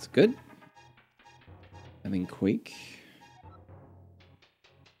 that's good. Having Quake.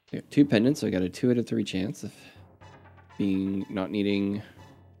 I got 2 pendants, so I got a 2 out of 3 chance of not needing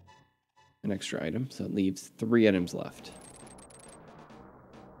an extra item. So it leaves 3 items left.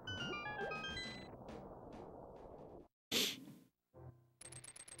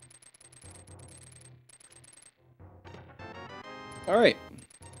 All right.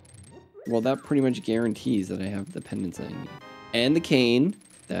 Well, that pretty much guarantees that I have the pendants I need. And the cane.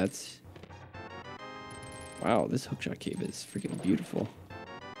 That's... Wow, this hookshot cave is freaking beautiful.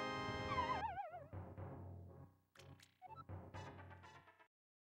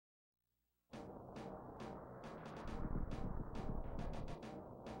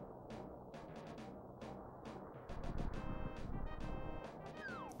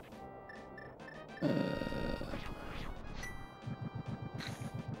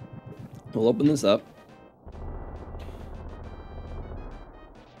 We'll open this up.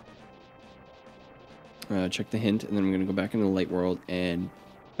 Check the hint, and then we're going to go back into the light world and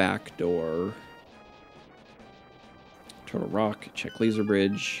backdoor. Turtle Rock, check Laser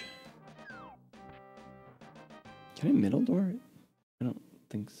Bridge. Can I middle door it? I don't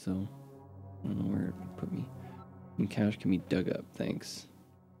think so. I don't know where it would put me. And cash can be dug up, thanks.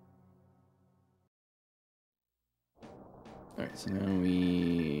 Alright, so now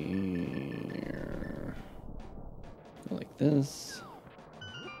we go like this.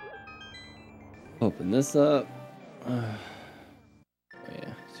 Open this up. Oh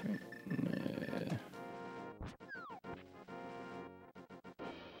yeah, that's right.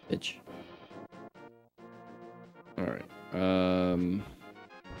 Bitch. Alright.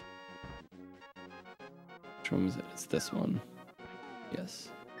 Which one was it? It's this one. Yes.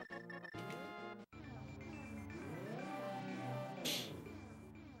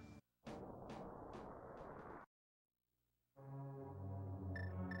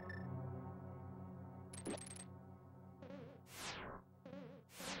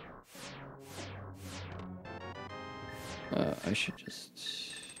 I should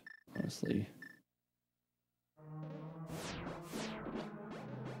just honestly.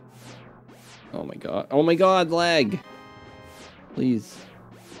 Oh my god. Oh my god, lag! Please.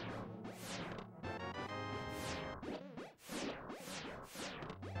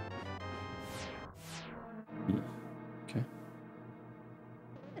 Okay.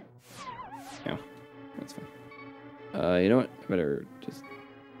 Yeah, that's fine. You know what? I better just.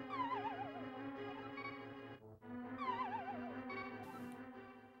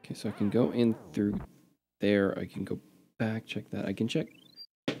 Okay, so I can go in through there. I can go back, check that. I can check.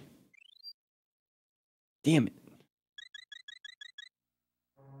 Damn it.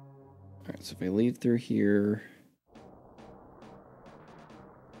 Alright, so if I leave through here.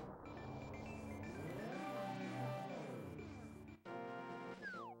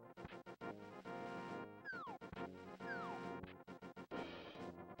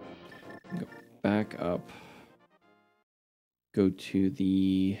 Go back up. Go to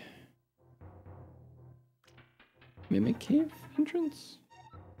the Mimic Cave entrance?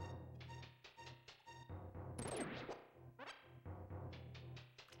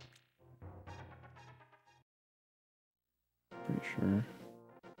 Pretty sure.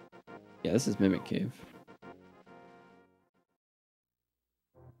 Yeah, this is Mimic Cave.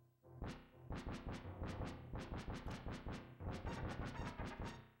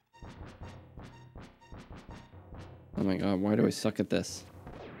 Oh my god, why do I suck at this?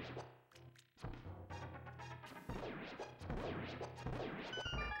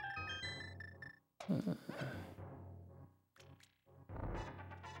 Uh,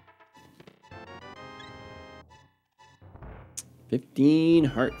 15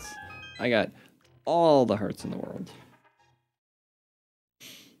 hearts. I got all the hearts in the world.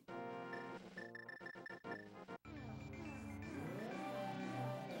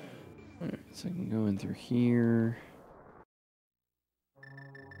 Alright, so I can go in through here.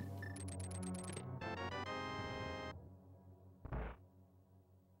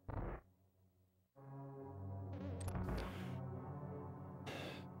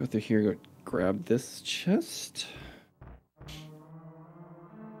 Go through here, go grab this chest.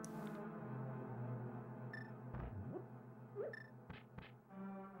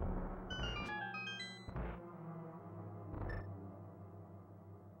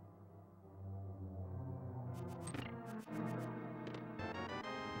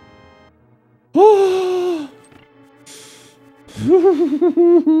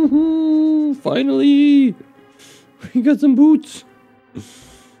 Finally! We got some boots! I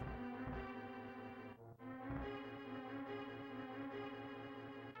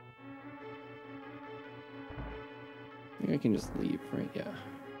think I can just leave, right? Yeah.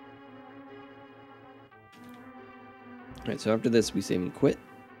 Alright, so after this, we save and quit.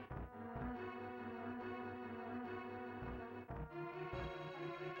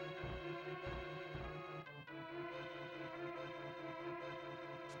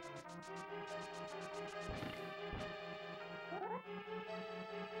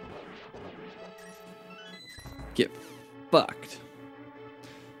 Get fucked.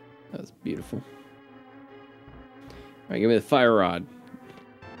 That was beautiful. Alright, give me the fire rod.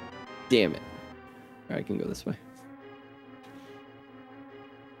 Damn it. Alright, I can go this way.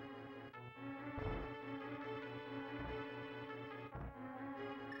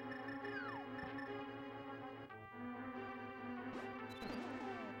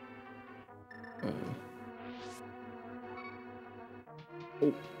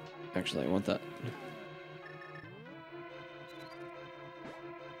 Oh, actually, I want that.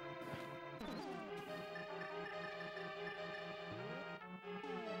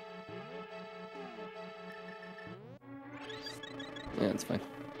 Yeah, it's fine.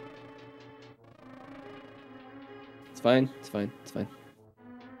 It's fine. It's fine. It's fine.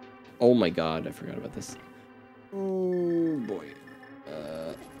 Oh my god, I forgot about this. Oh boy.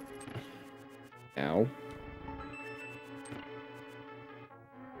 Ow.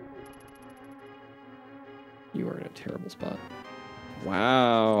 You are in a terrible spot.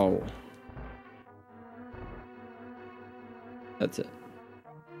 Wow. That's it.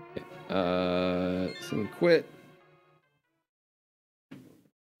 Okay. Someone quit.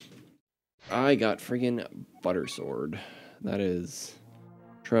 I got friggin' butter sword. That is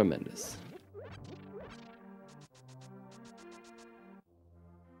tremendous.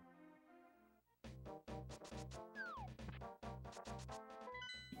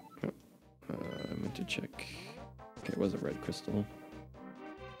 I meant to check. Okay, it was a red crystal.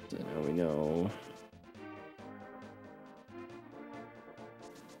 So now we know.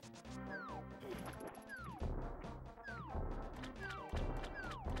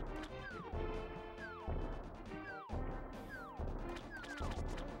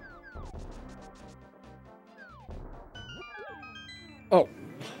 Oh,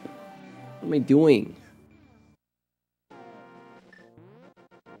 what am I doing?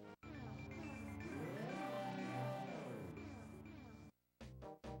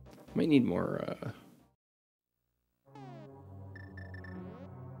 Might need more,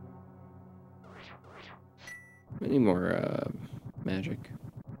 magic.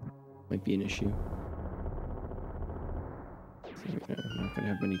 Might be an issue. So, I'm not gonna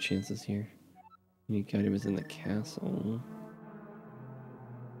have many chances here. Unique item is in the castle.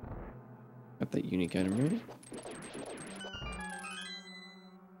 Got that unique item, right?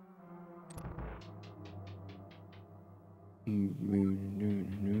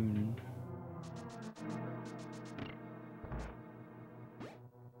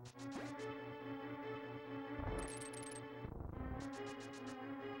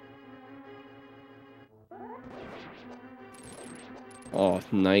 Oh,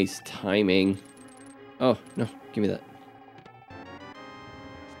 nice timing. Oh, no, give me that.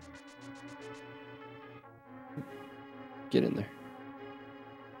 Get in there.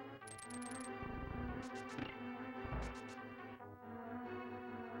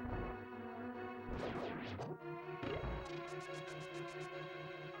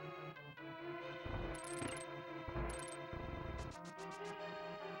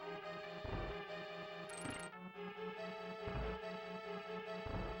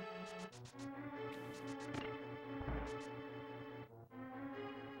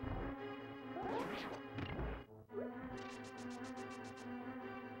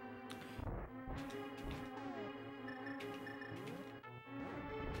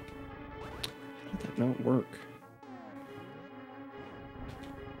 How did that not work?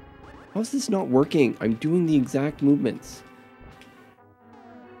 How's this not working? I'm doing the exact movements.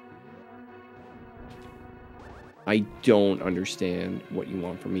 I don't understand what you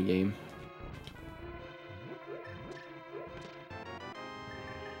want from me, game.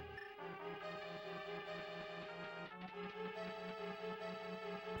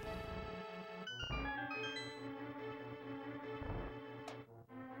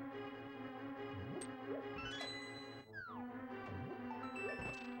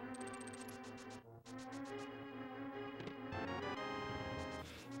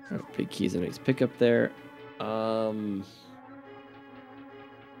 Oh, big key's a nice pickup there. Yeah,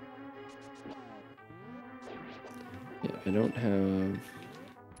 I don't have...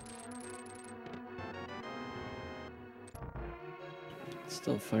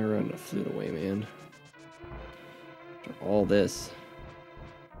 Still fire on the flute away, man. After all this.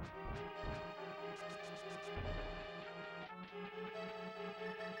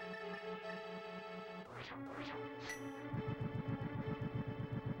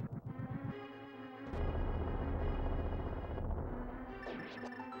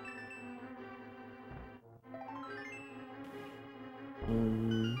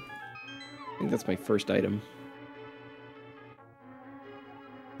 I think that's my first item.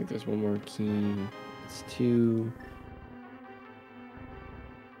 I think there's one more key. It's 2.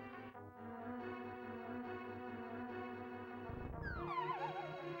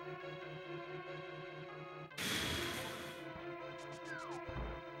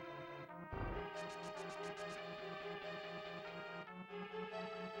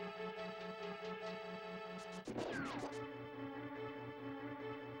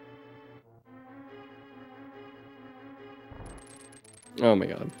 Oh my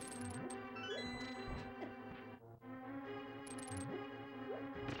god.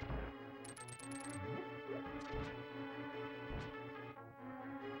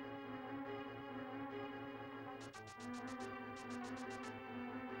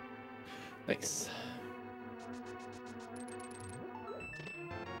 Nice.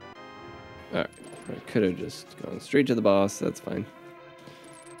 Alright, I could have just gone straight to the boss. That's fine.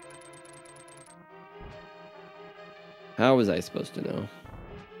 How was I supposed to know?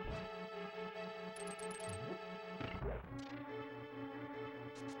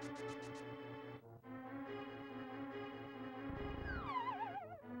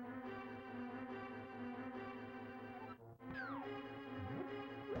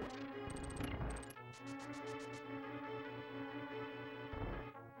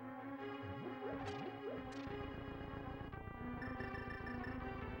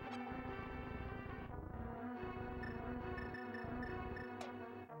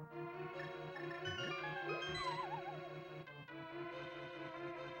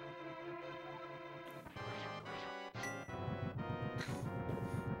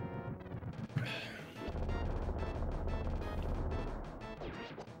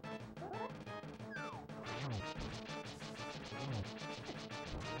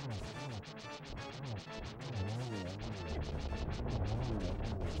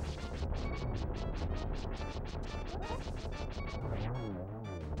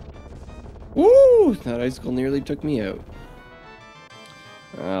 Woo! That icicle nearly took me out.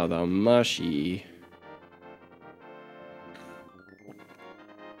 Oh, the mushy.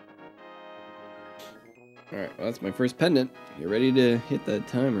 Alright, well, that's my first pendant. Get ready to hit that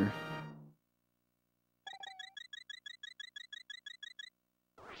timer.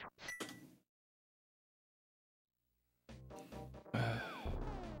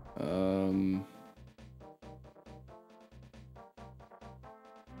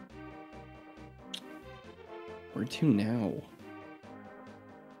 Where to now?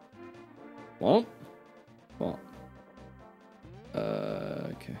 Well,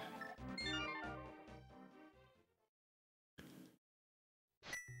 okay.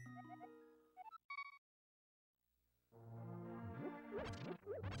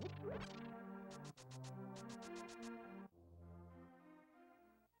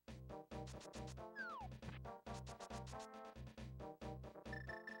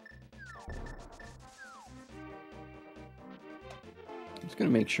 I'm just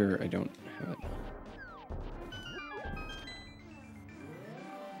gonna make sure I don't have it.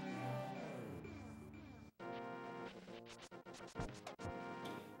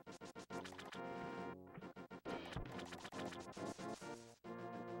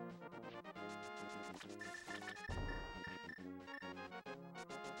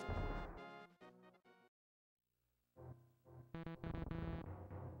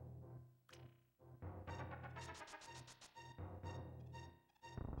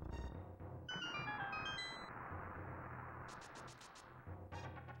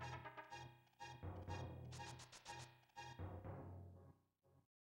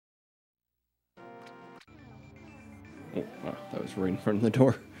 Oh, wow, that was right in front of the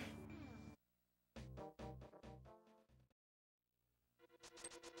door.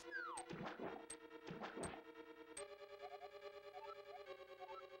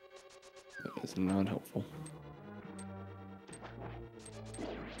 That is not helpful.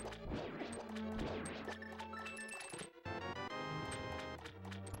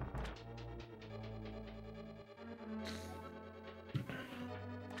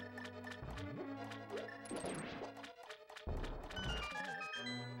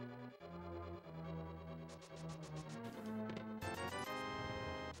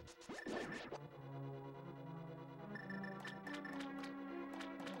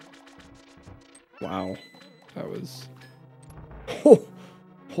 Wow, that was... Oh,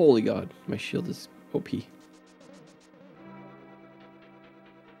 holy God, my shield is OP.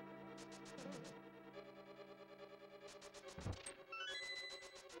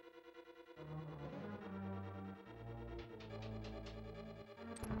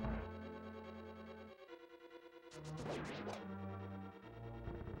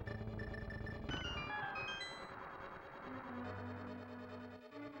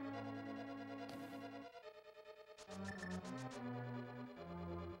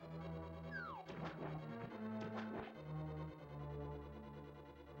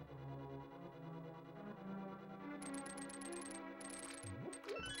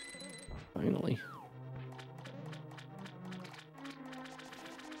 Finally.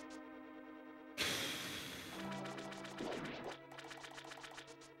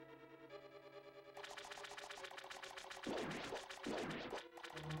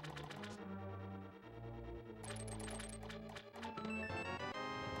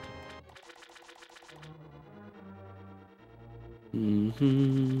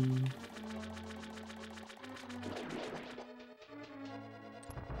 Mm-hmm.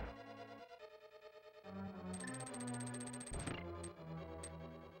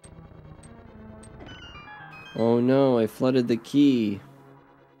 Oh no, I flooded the key.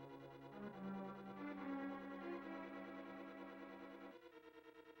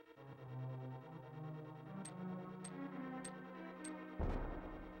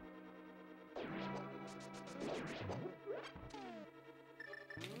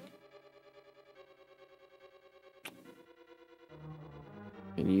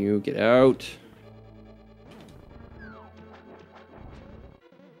 Can you get out?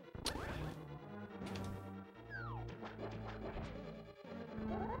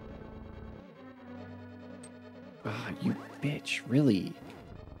 Ah, you bitch, really?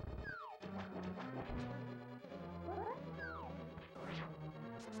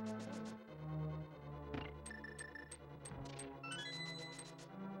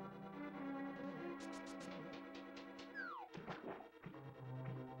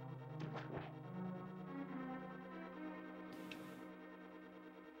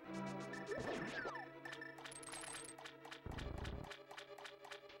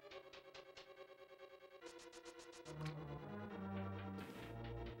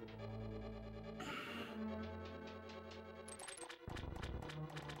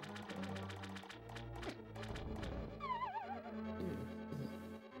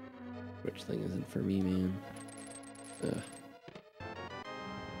 Which thing isn't for me, man? Ugh.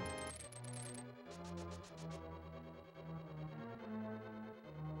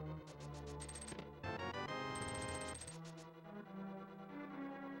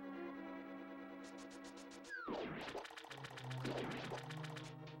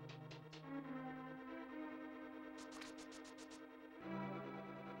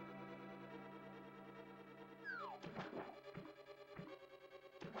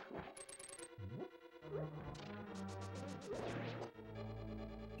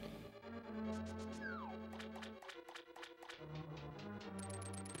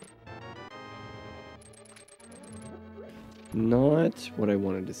 Not what I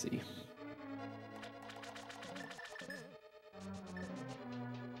wanted to see.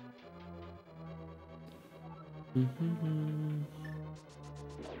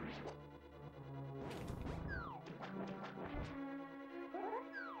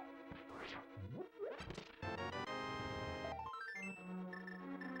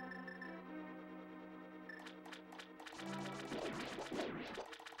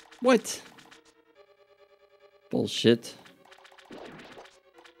 What? Bullshit.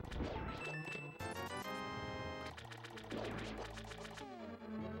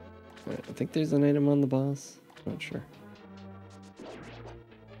 Alright, I think there's an item on the boss. Not sure.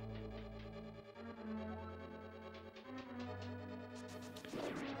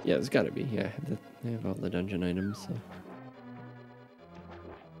 Yeah, there's gotta be. Yeah, I have all the dungeon items, so.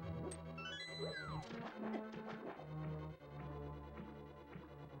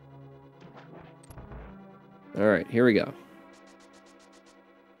 Alright, here we go.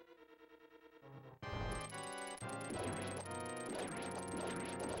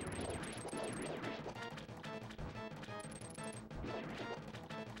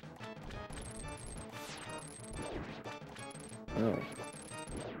 Oh.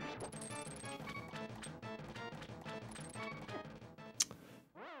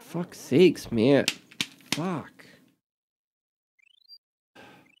 Fuck's sakes, man. Fuck.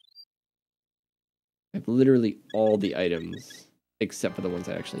 I have literally all the items except for the ones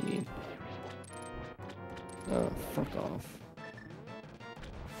I actually need. Oh, fuck off.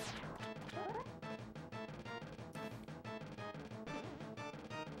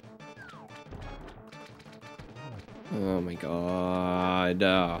 Oh my god.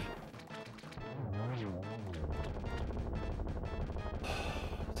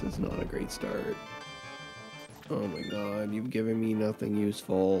 This is not a great start. Oh my god, you've given me nothing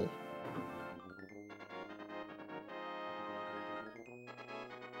useful.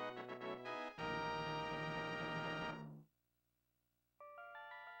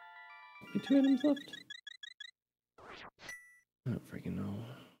 Only 2 items left? I don't freaking know.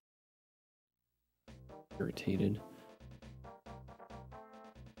 Irritated.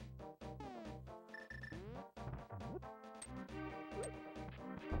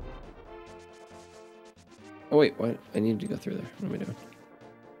 Oh wait, what? I need to go through there. What am I doing?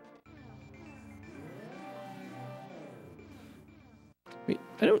 Wait,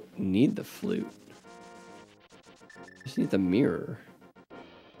 I don't need the flute. I just need the mirror.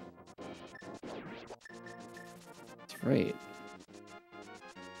 That's right.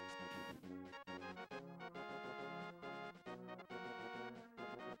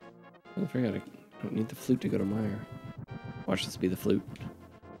 I forgot I don't need the flute to go to Meyer. Watch this be the flute.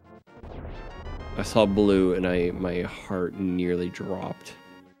 I saw blue and my heart nearly dropped.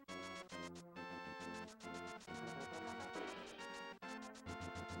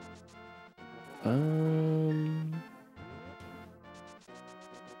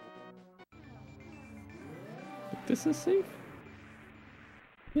 This is safe?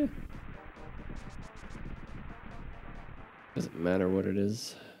 Yeah. Doesn't matter what it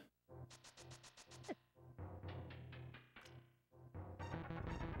is.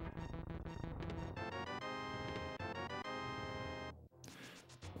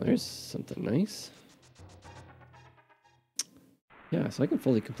 There's something nice. Yeah, so I can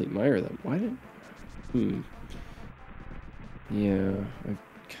fully complete Meyer then. Why did... Yeah, I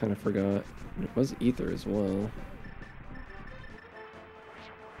kind of forgot. It was Ether as well.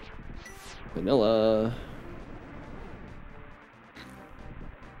 Vanilla.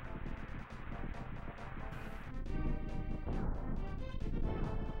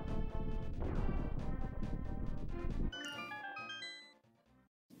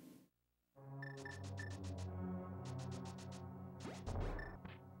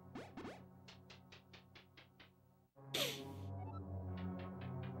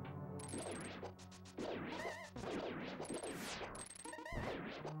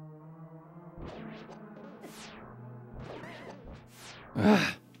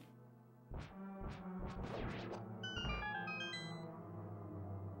 Ah.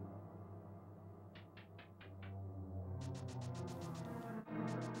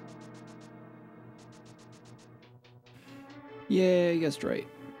 Yeah, you guessed right.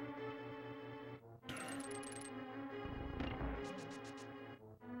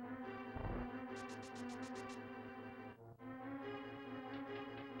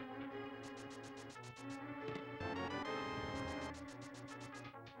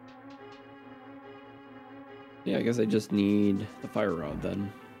 Yeah, I guess I just need the fire rod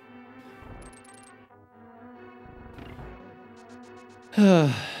then.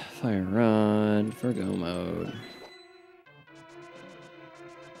 Fire rod for go mode.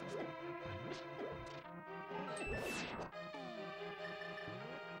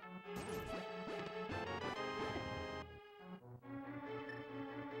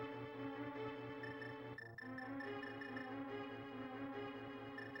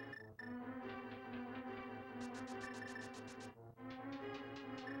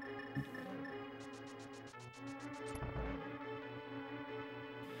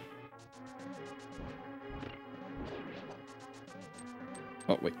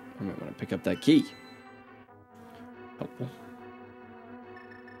 Oh, wait. I might want to pick up that key. Helpful.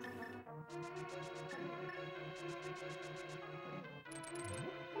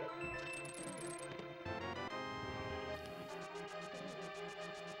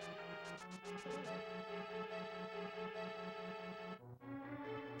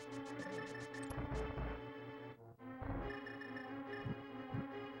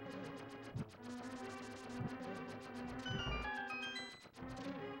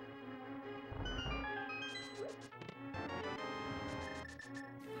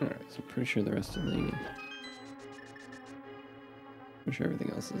 Alright, so I'm pretty sure the rest of the... I'm sure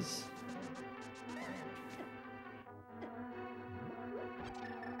everything else is...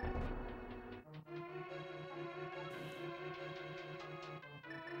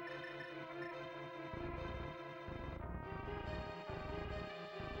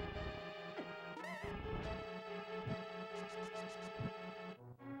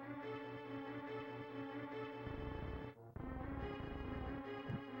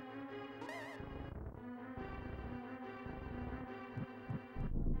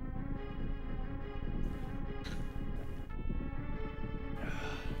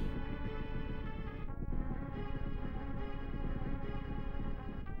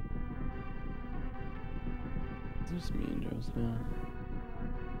 Just me and Joe's now.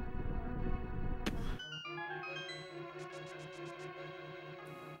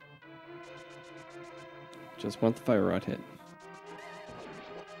 Just want the fire rod hit.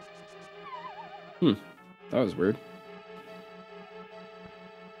 That was weird.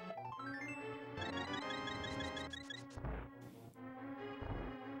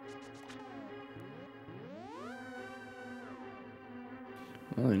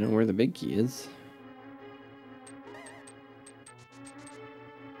 Well, I know where the big key is.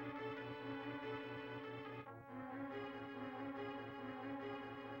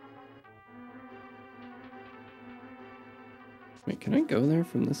 Wait, can I go there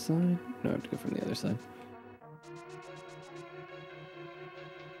from this side? No, I have to go from the other side.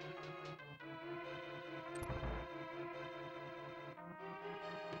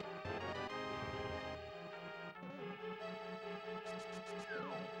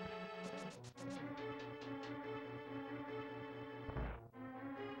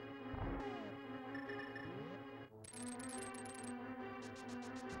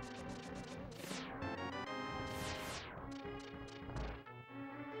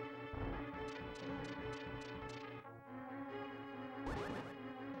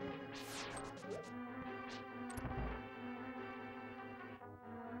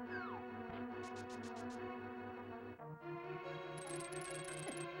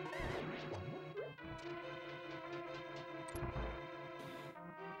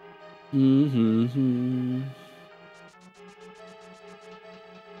 Mm-hmm.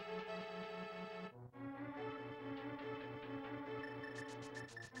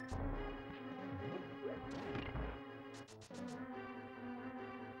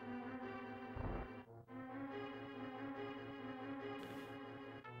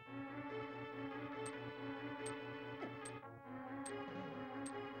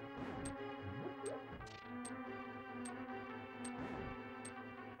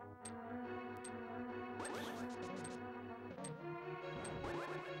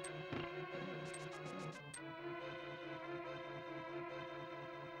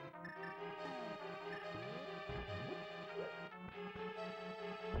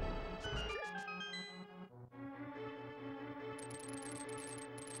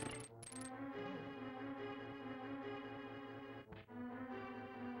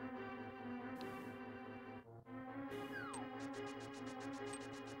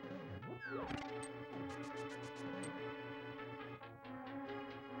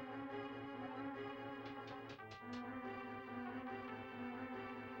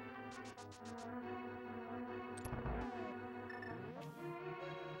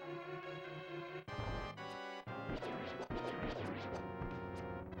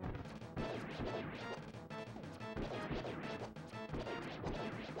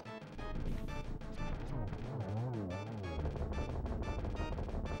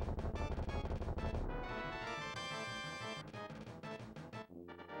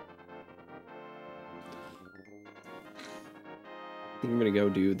 I think I'm gonna go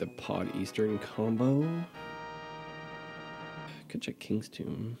do the Pod Eastern combo. Could check King's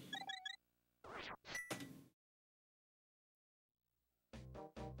Tomb.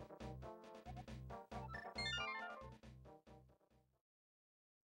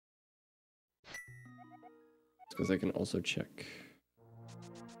 Because I can also check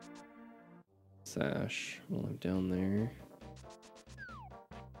Sash while I'm down there.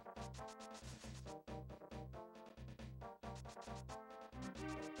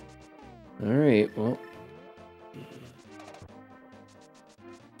 All right, well.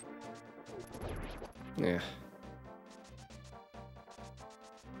 Yeah.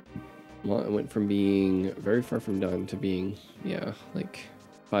 Well, it went from being very far from done to being, yeah, like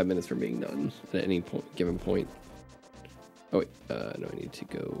 5 minutes from being done at any given point. Oh, wait, no, I need to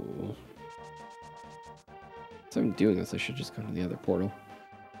go. So I'm doing this, I should just go to the other portal.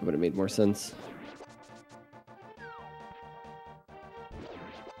 It would have made more sense.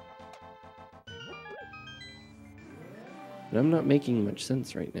 And I'm not making much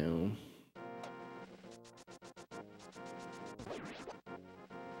sense right now.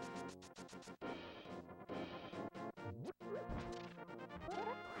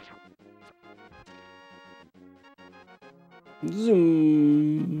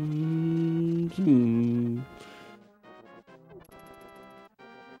 Zoom, zoom.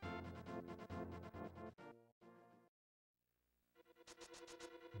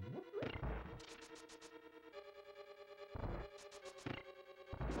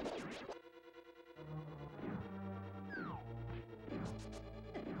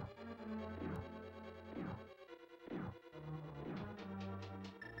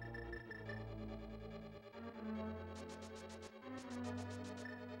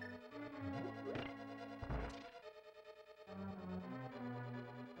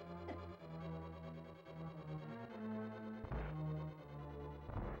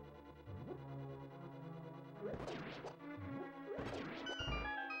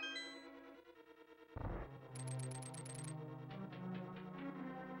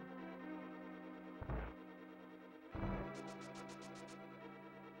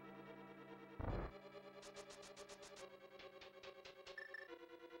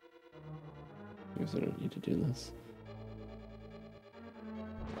 I guess I don't need to do this.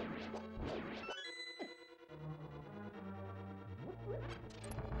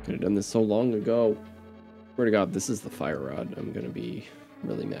 Could have done this so long ago. Swear to God, this is the fire rod. I'm gonna be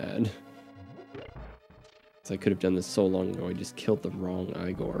really mad. So I could have done this so long ago. I just killed the wrong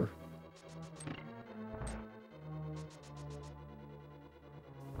Igor.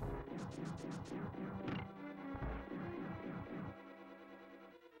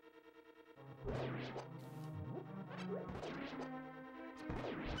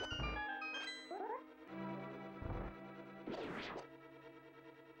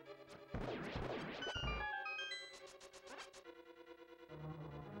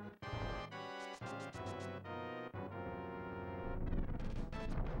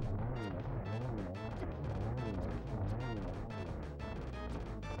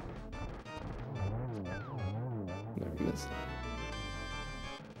 I missed.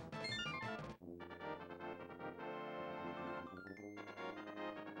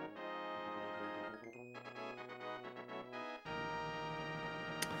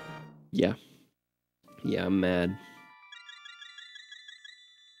 Yeah. Yeah, I'm mad.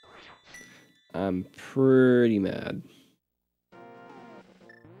 I'm pretty mad.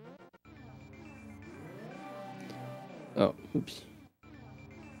 Oh, oops.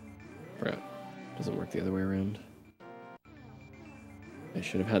 Forgot. Doesn't work the other way around. I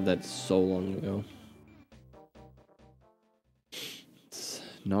should have had that so long ago. It's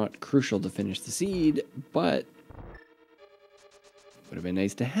not crucial to finish the seed, but would have been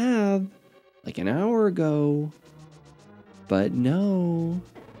nice to have like an hour ago. But no.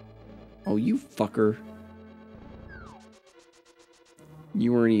 Oh, you fucker.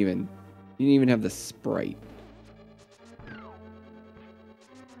 You didn't even have the sprite.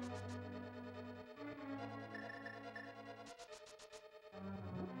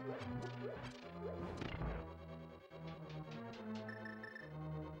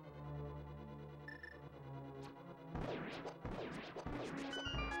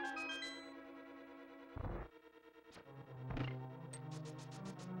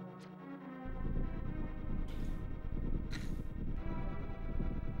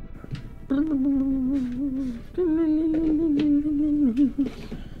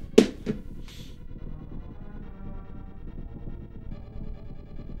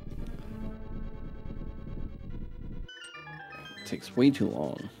 Takes way too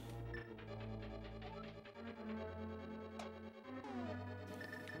long.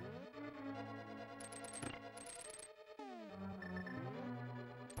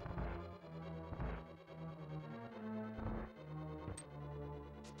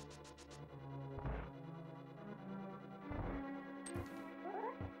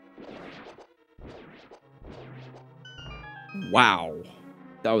 Wow.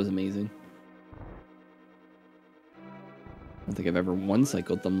 That was amazing. I don't think I've ever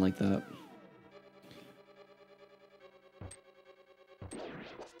one-cycled them like that.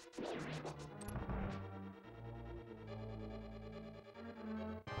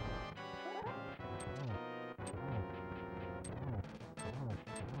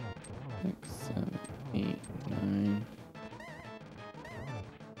 Six, 7, 8, 9,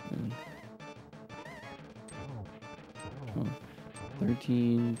 10, 12,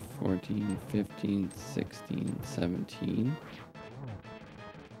 13, 14, 15, 16, 17.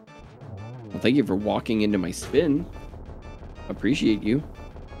 Well, thank you for walking into my spin. Appreciate you.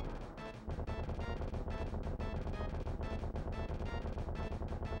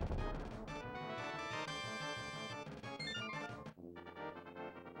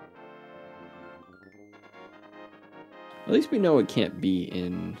 At least we know it can't be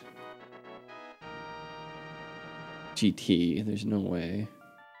in GT. There's no way.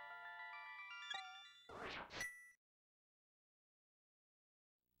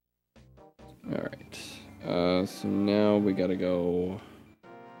 All right. So now we gotta go.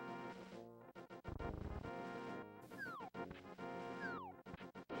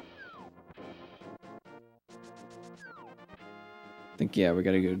 I think, yeah, we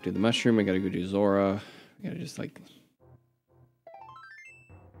gotta go do the mushroom. We gotta go do Zora. We gotta just like.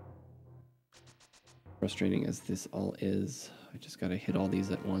 Frustrating as this all is, I just gotta hit all these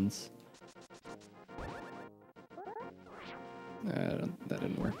at once. That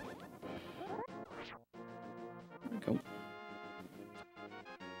didn't work. There we go.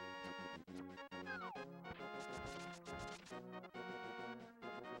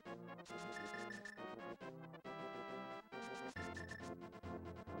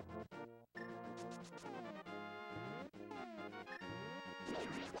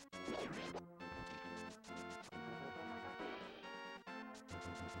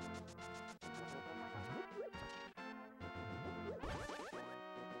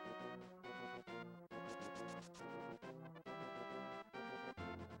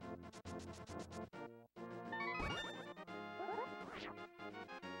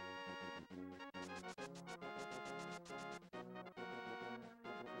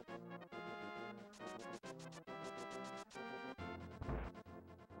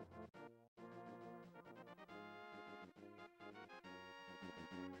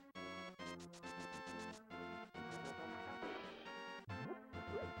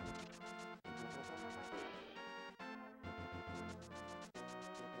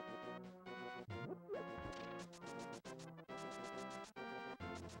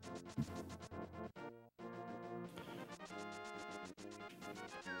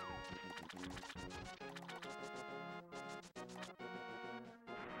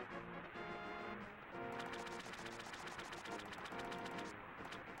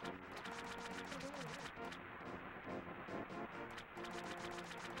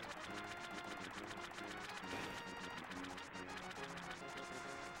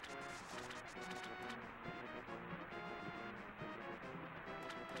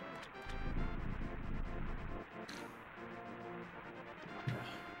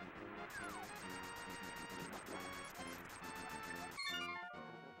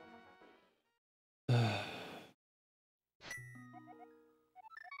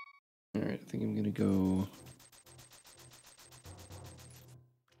 think I'm gonna go.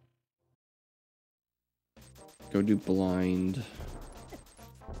 Go do blind.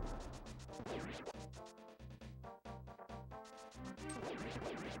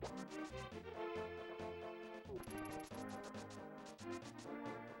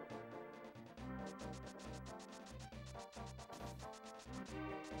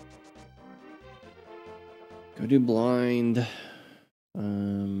 Go do blind.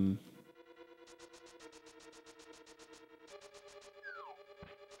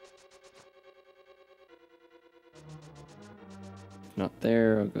 Not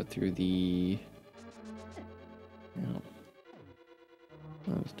there. I'll go through the. No.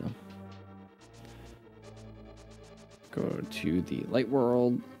 That was dumb. Go to the light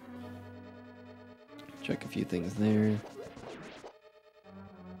world. Check a few things there.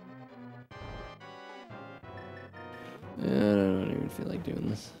 I don't even feel like doing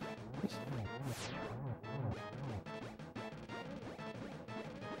this.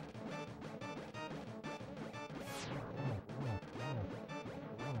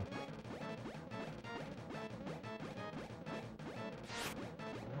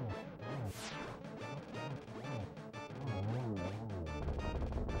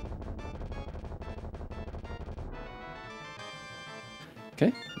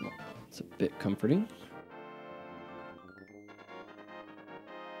 Okay, well, it's a bit comforting.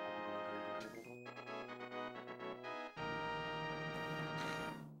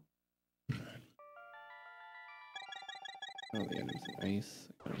 Oh, the items in ice.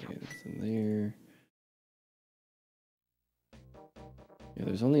 Got the items in there. Yeah,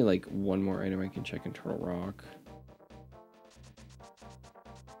 there's only like one more item I can check in Turtle Rock.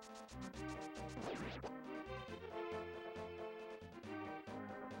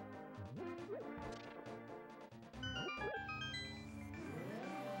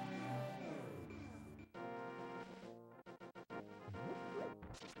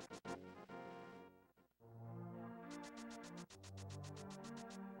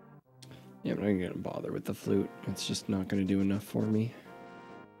 Yeah, I'm not gonna bother with the flute. It's just not gonna do enough for me.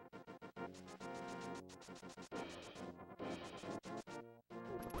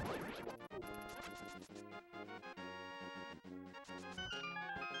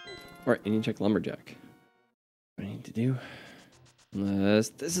 Alright, I need to check Lumberjack. What I need to do? Unless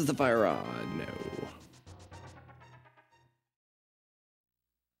this is the fire rod. No.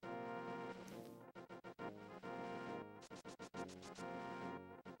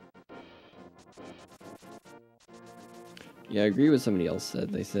 Yeah, I agree with somebody else said.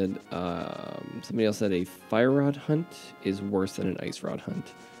 They said, somebody else said a fire rod hunt is worse than an ice rod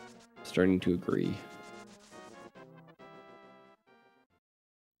hunt. Starting to agree.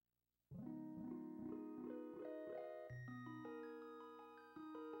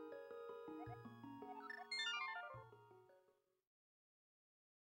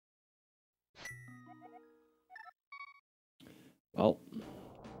 Well,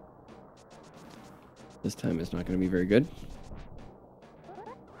 this time it's not going to be very good.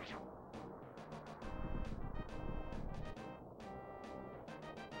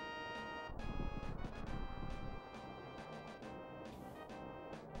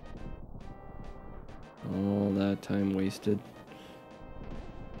 All that time wasted.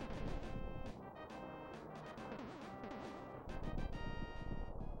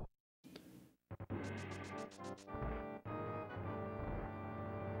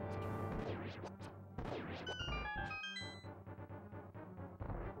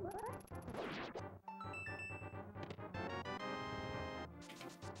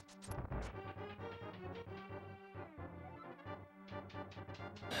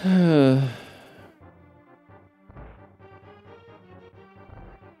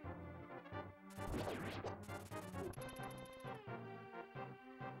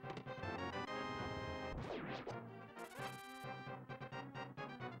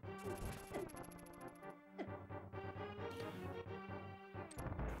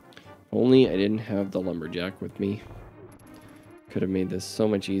 Only I didn't have the lumberjack with me. Could have made this so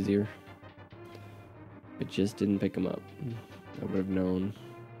much easier. I just didn't pick him up. I would have known.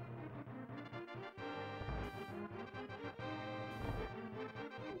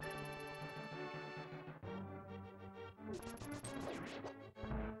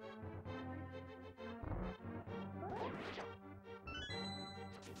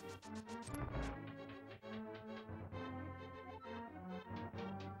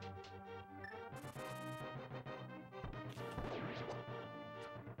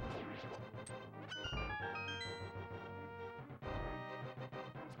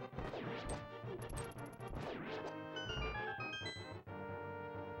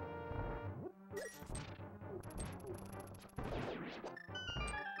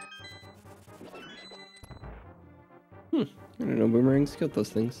 I don't know, boomerangs, got those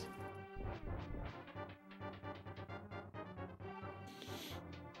things.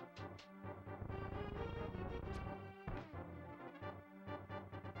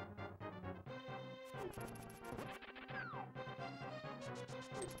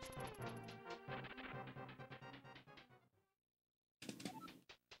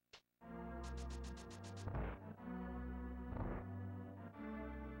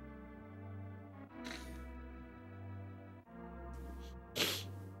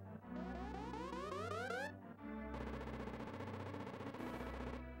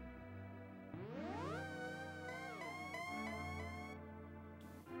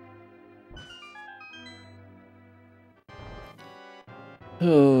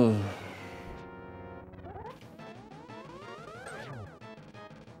 Oh.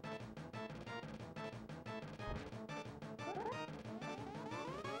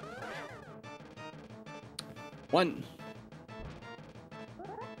 One.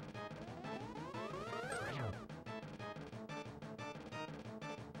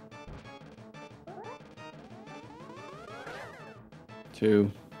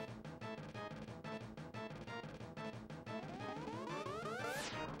 Two.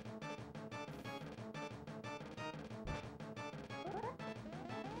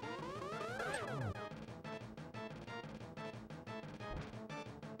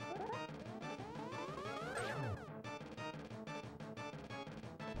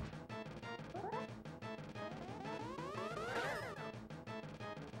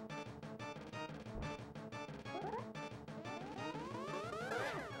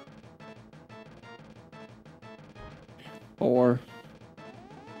 Four.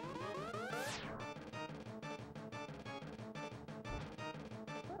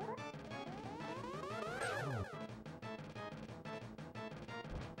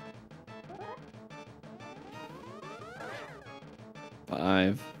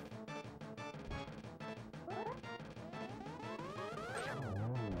 Five.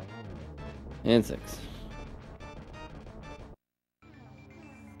 And six.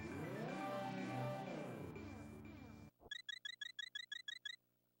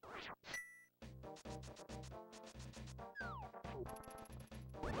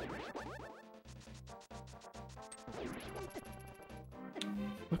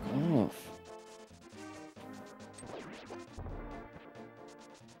 Fuck off.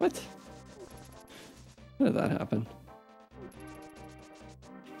 What? How did that happen?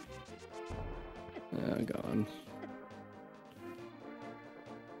 Oh, God.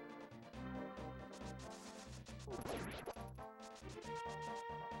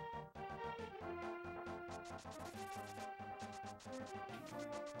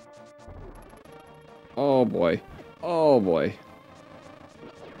 Oh, boy. Oh, boy.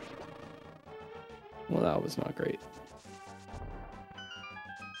 Well, that was not great.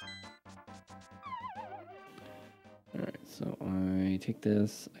 Alright, so I take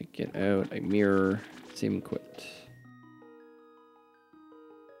this, I get out, I mirror, save and quit.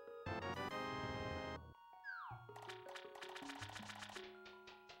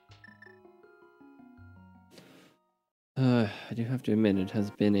 I do have to admit, it has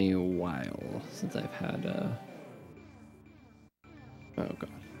been a while since I've had, oh god.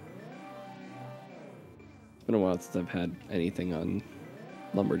 It's been a while since I've had anything on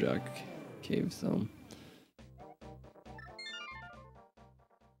Lumberjack Cave, so...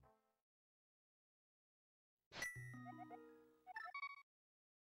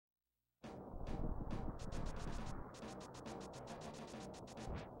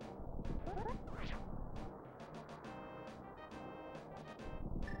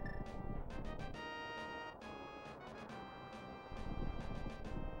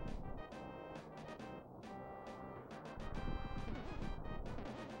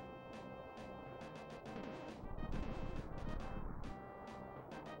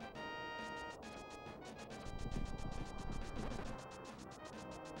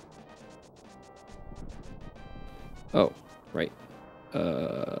 Oh, right. How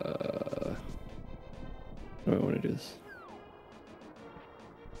do I want to do this?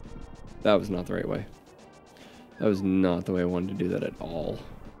 That was not the right way. That was not the way I wanted to do that at all.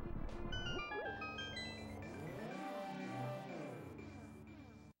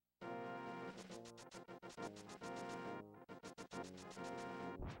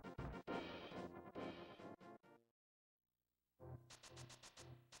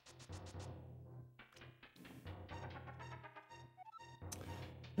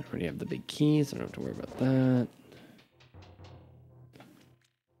 I already have the big keys, so I don't have to worry about that.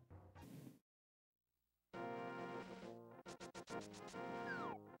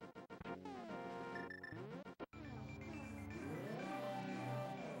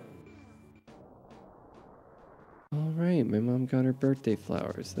 All right, my mom got her birthday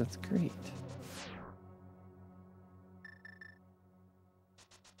flowers. That's great.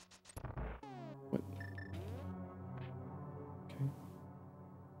 What? Okay.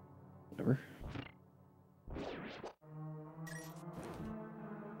 Whatever.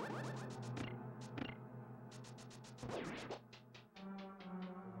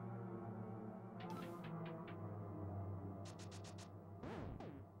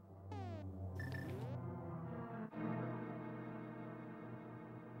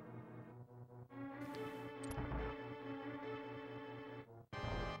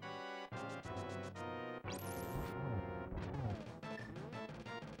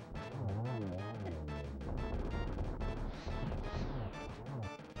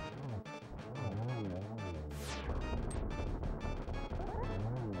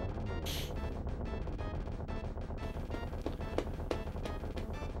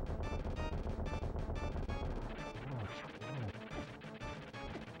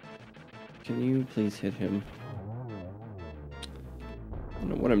 Can you please hit him? I don't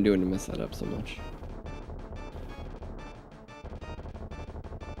know what I'm doing to mess that up so much.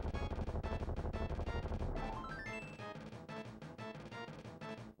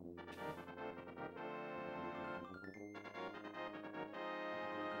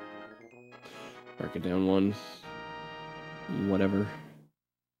 Mark it down one. Whatever.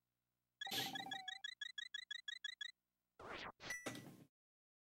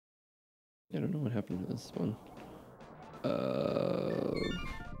 I don't know what happened to this one. If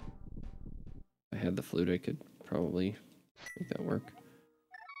I had the flute, I could probably make that work.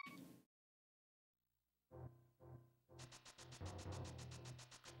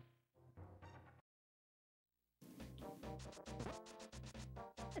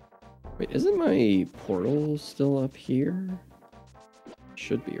 Wait, isn't my portal still up here?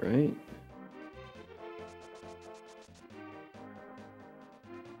 Should be, right?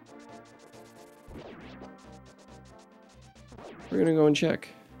 We're gonna go and check.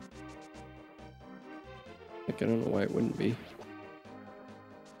 Like, I don't know why it wouldn't be.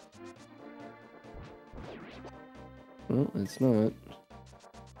 Well, it's not.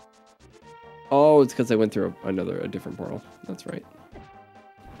 Oh, it's because I went through a different portal. That's right.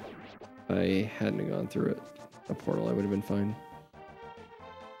 If I hadn't gone through a portal, I would have been fine.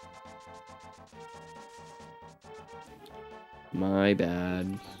 My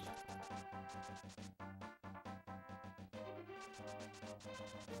bad.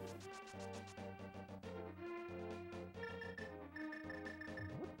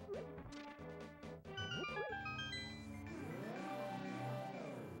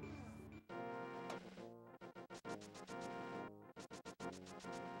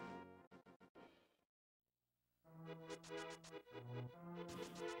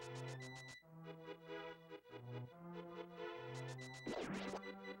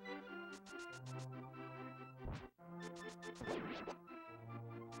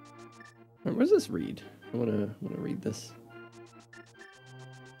 What does this read? I wanna read this.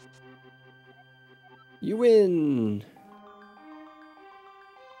 You win.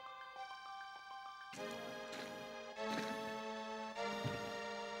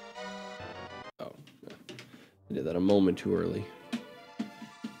 Oh, I did that a moment too early.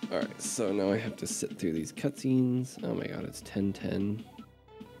 All right, so now I have to sit through these cutscenes. Oh my god, it's 10:10.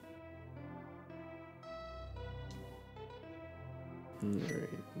 All right.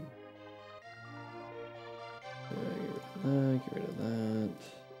 Get rid of that.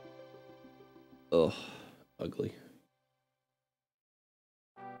 Ugh, ugly.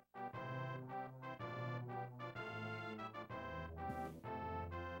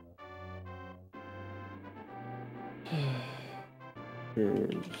 Here,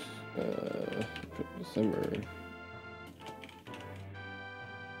 put December.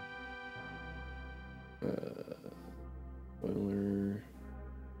 Spoiler.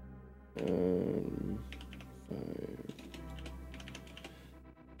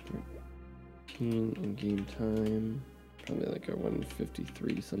 5:13 in game time. Probably like a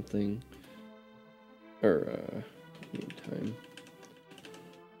 1:53 something. Or game time.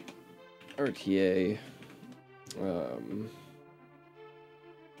 RTA.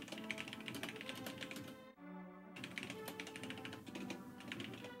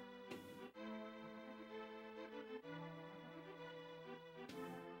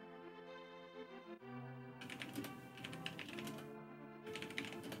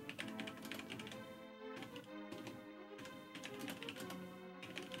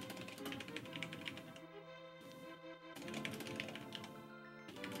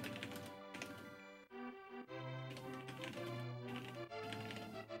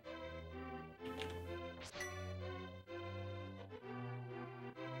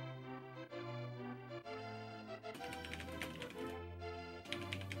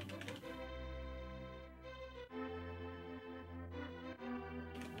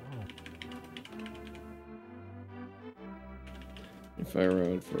 fire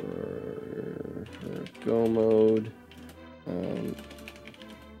mode for go mode.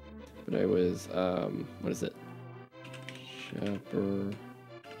 But I was, what is it? Chaper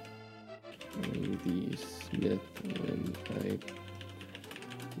the Smith when I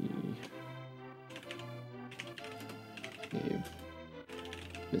gave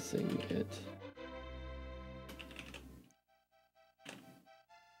missing it.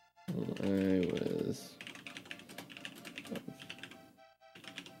 I was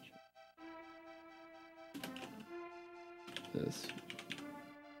this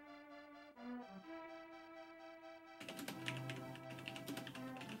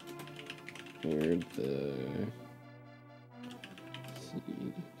where'd the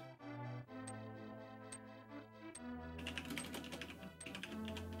seed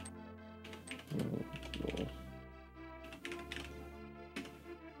cool.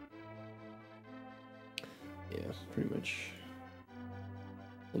 Yeah, pretty much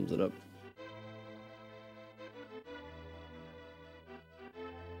sums it up.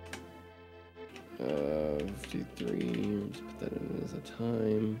 Uh, 53, let's put that in as a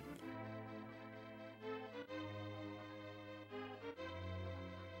time.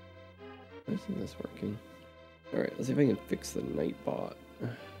 Why isn't this working? Alright, let's see if I can fix the Nightbot.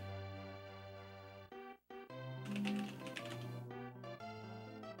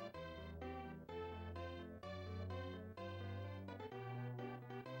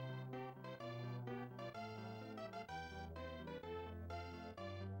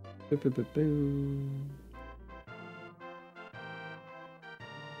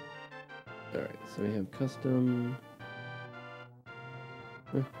 Alright, so we have custom.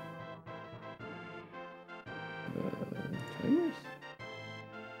 Timers?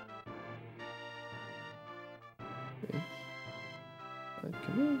 Okay.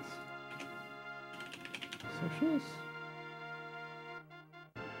 Commands. Socials.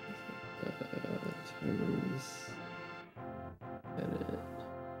 Timers. Edit.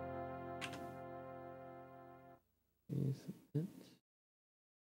 Submit.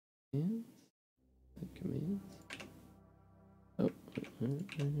 Commands. Oh.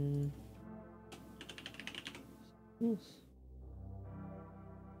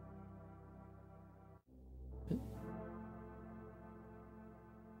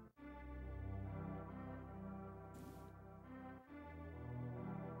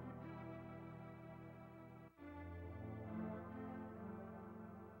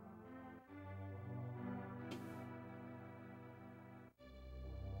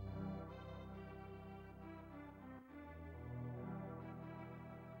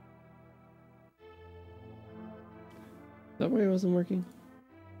 Is that why it wasn't working?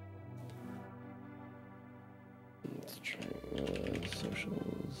 Let's try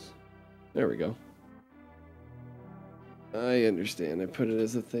socials. There we go. I understand. I put it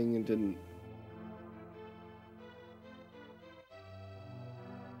as a thing and didn't.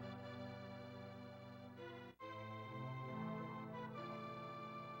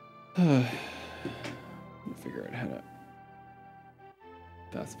 Figure out how to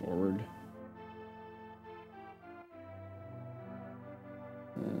fast forward.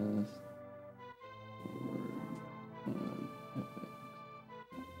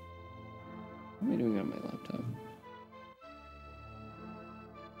 What am I doing on my laptop?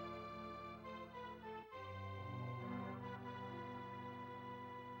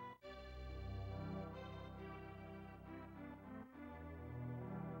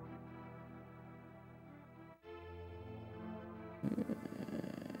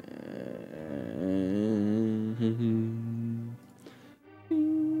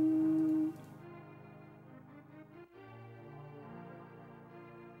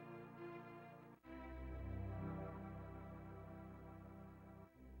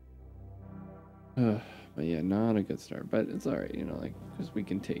 But yeah, not a good start, but it's all right, you know, like, because we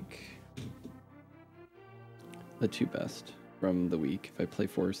can take the 2 best from the week. If I play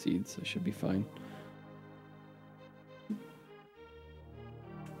 4 seeds, I should be fine.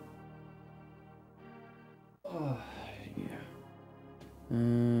 Oh, yeah.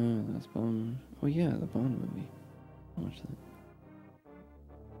 That's Bond. Oh yeah, the Bond movie. How much is that?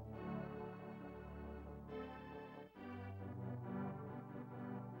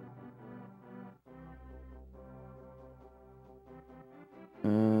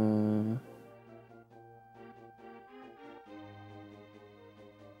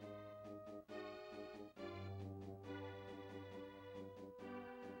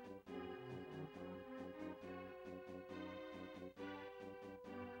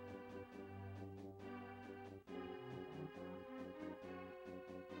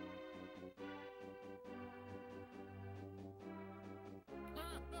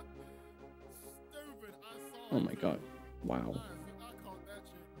 Oh my god. Wow.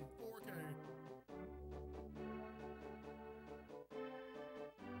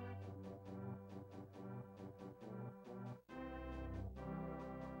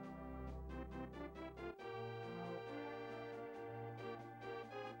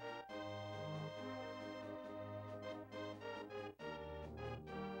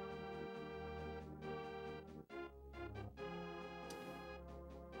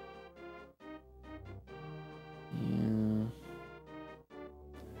 Yeah.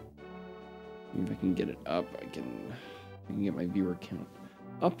 If I can get it up, I can get my viewer count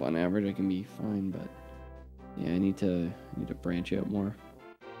up on average. I can be fine, but yeah, I need to branch out more.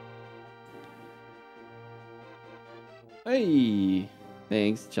 Hey,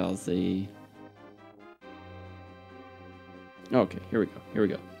 thanks, Chelsea. Okay, here we go. Here we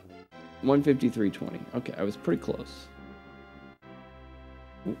go. 153.20. Okay, I was pretty close.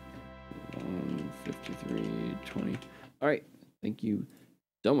 153.20. All right. Thank you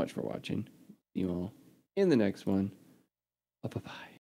so much for watching. See you all in the next one. Bye-bye.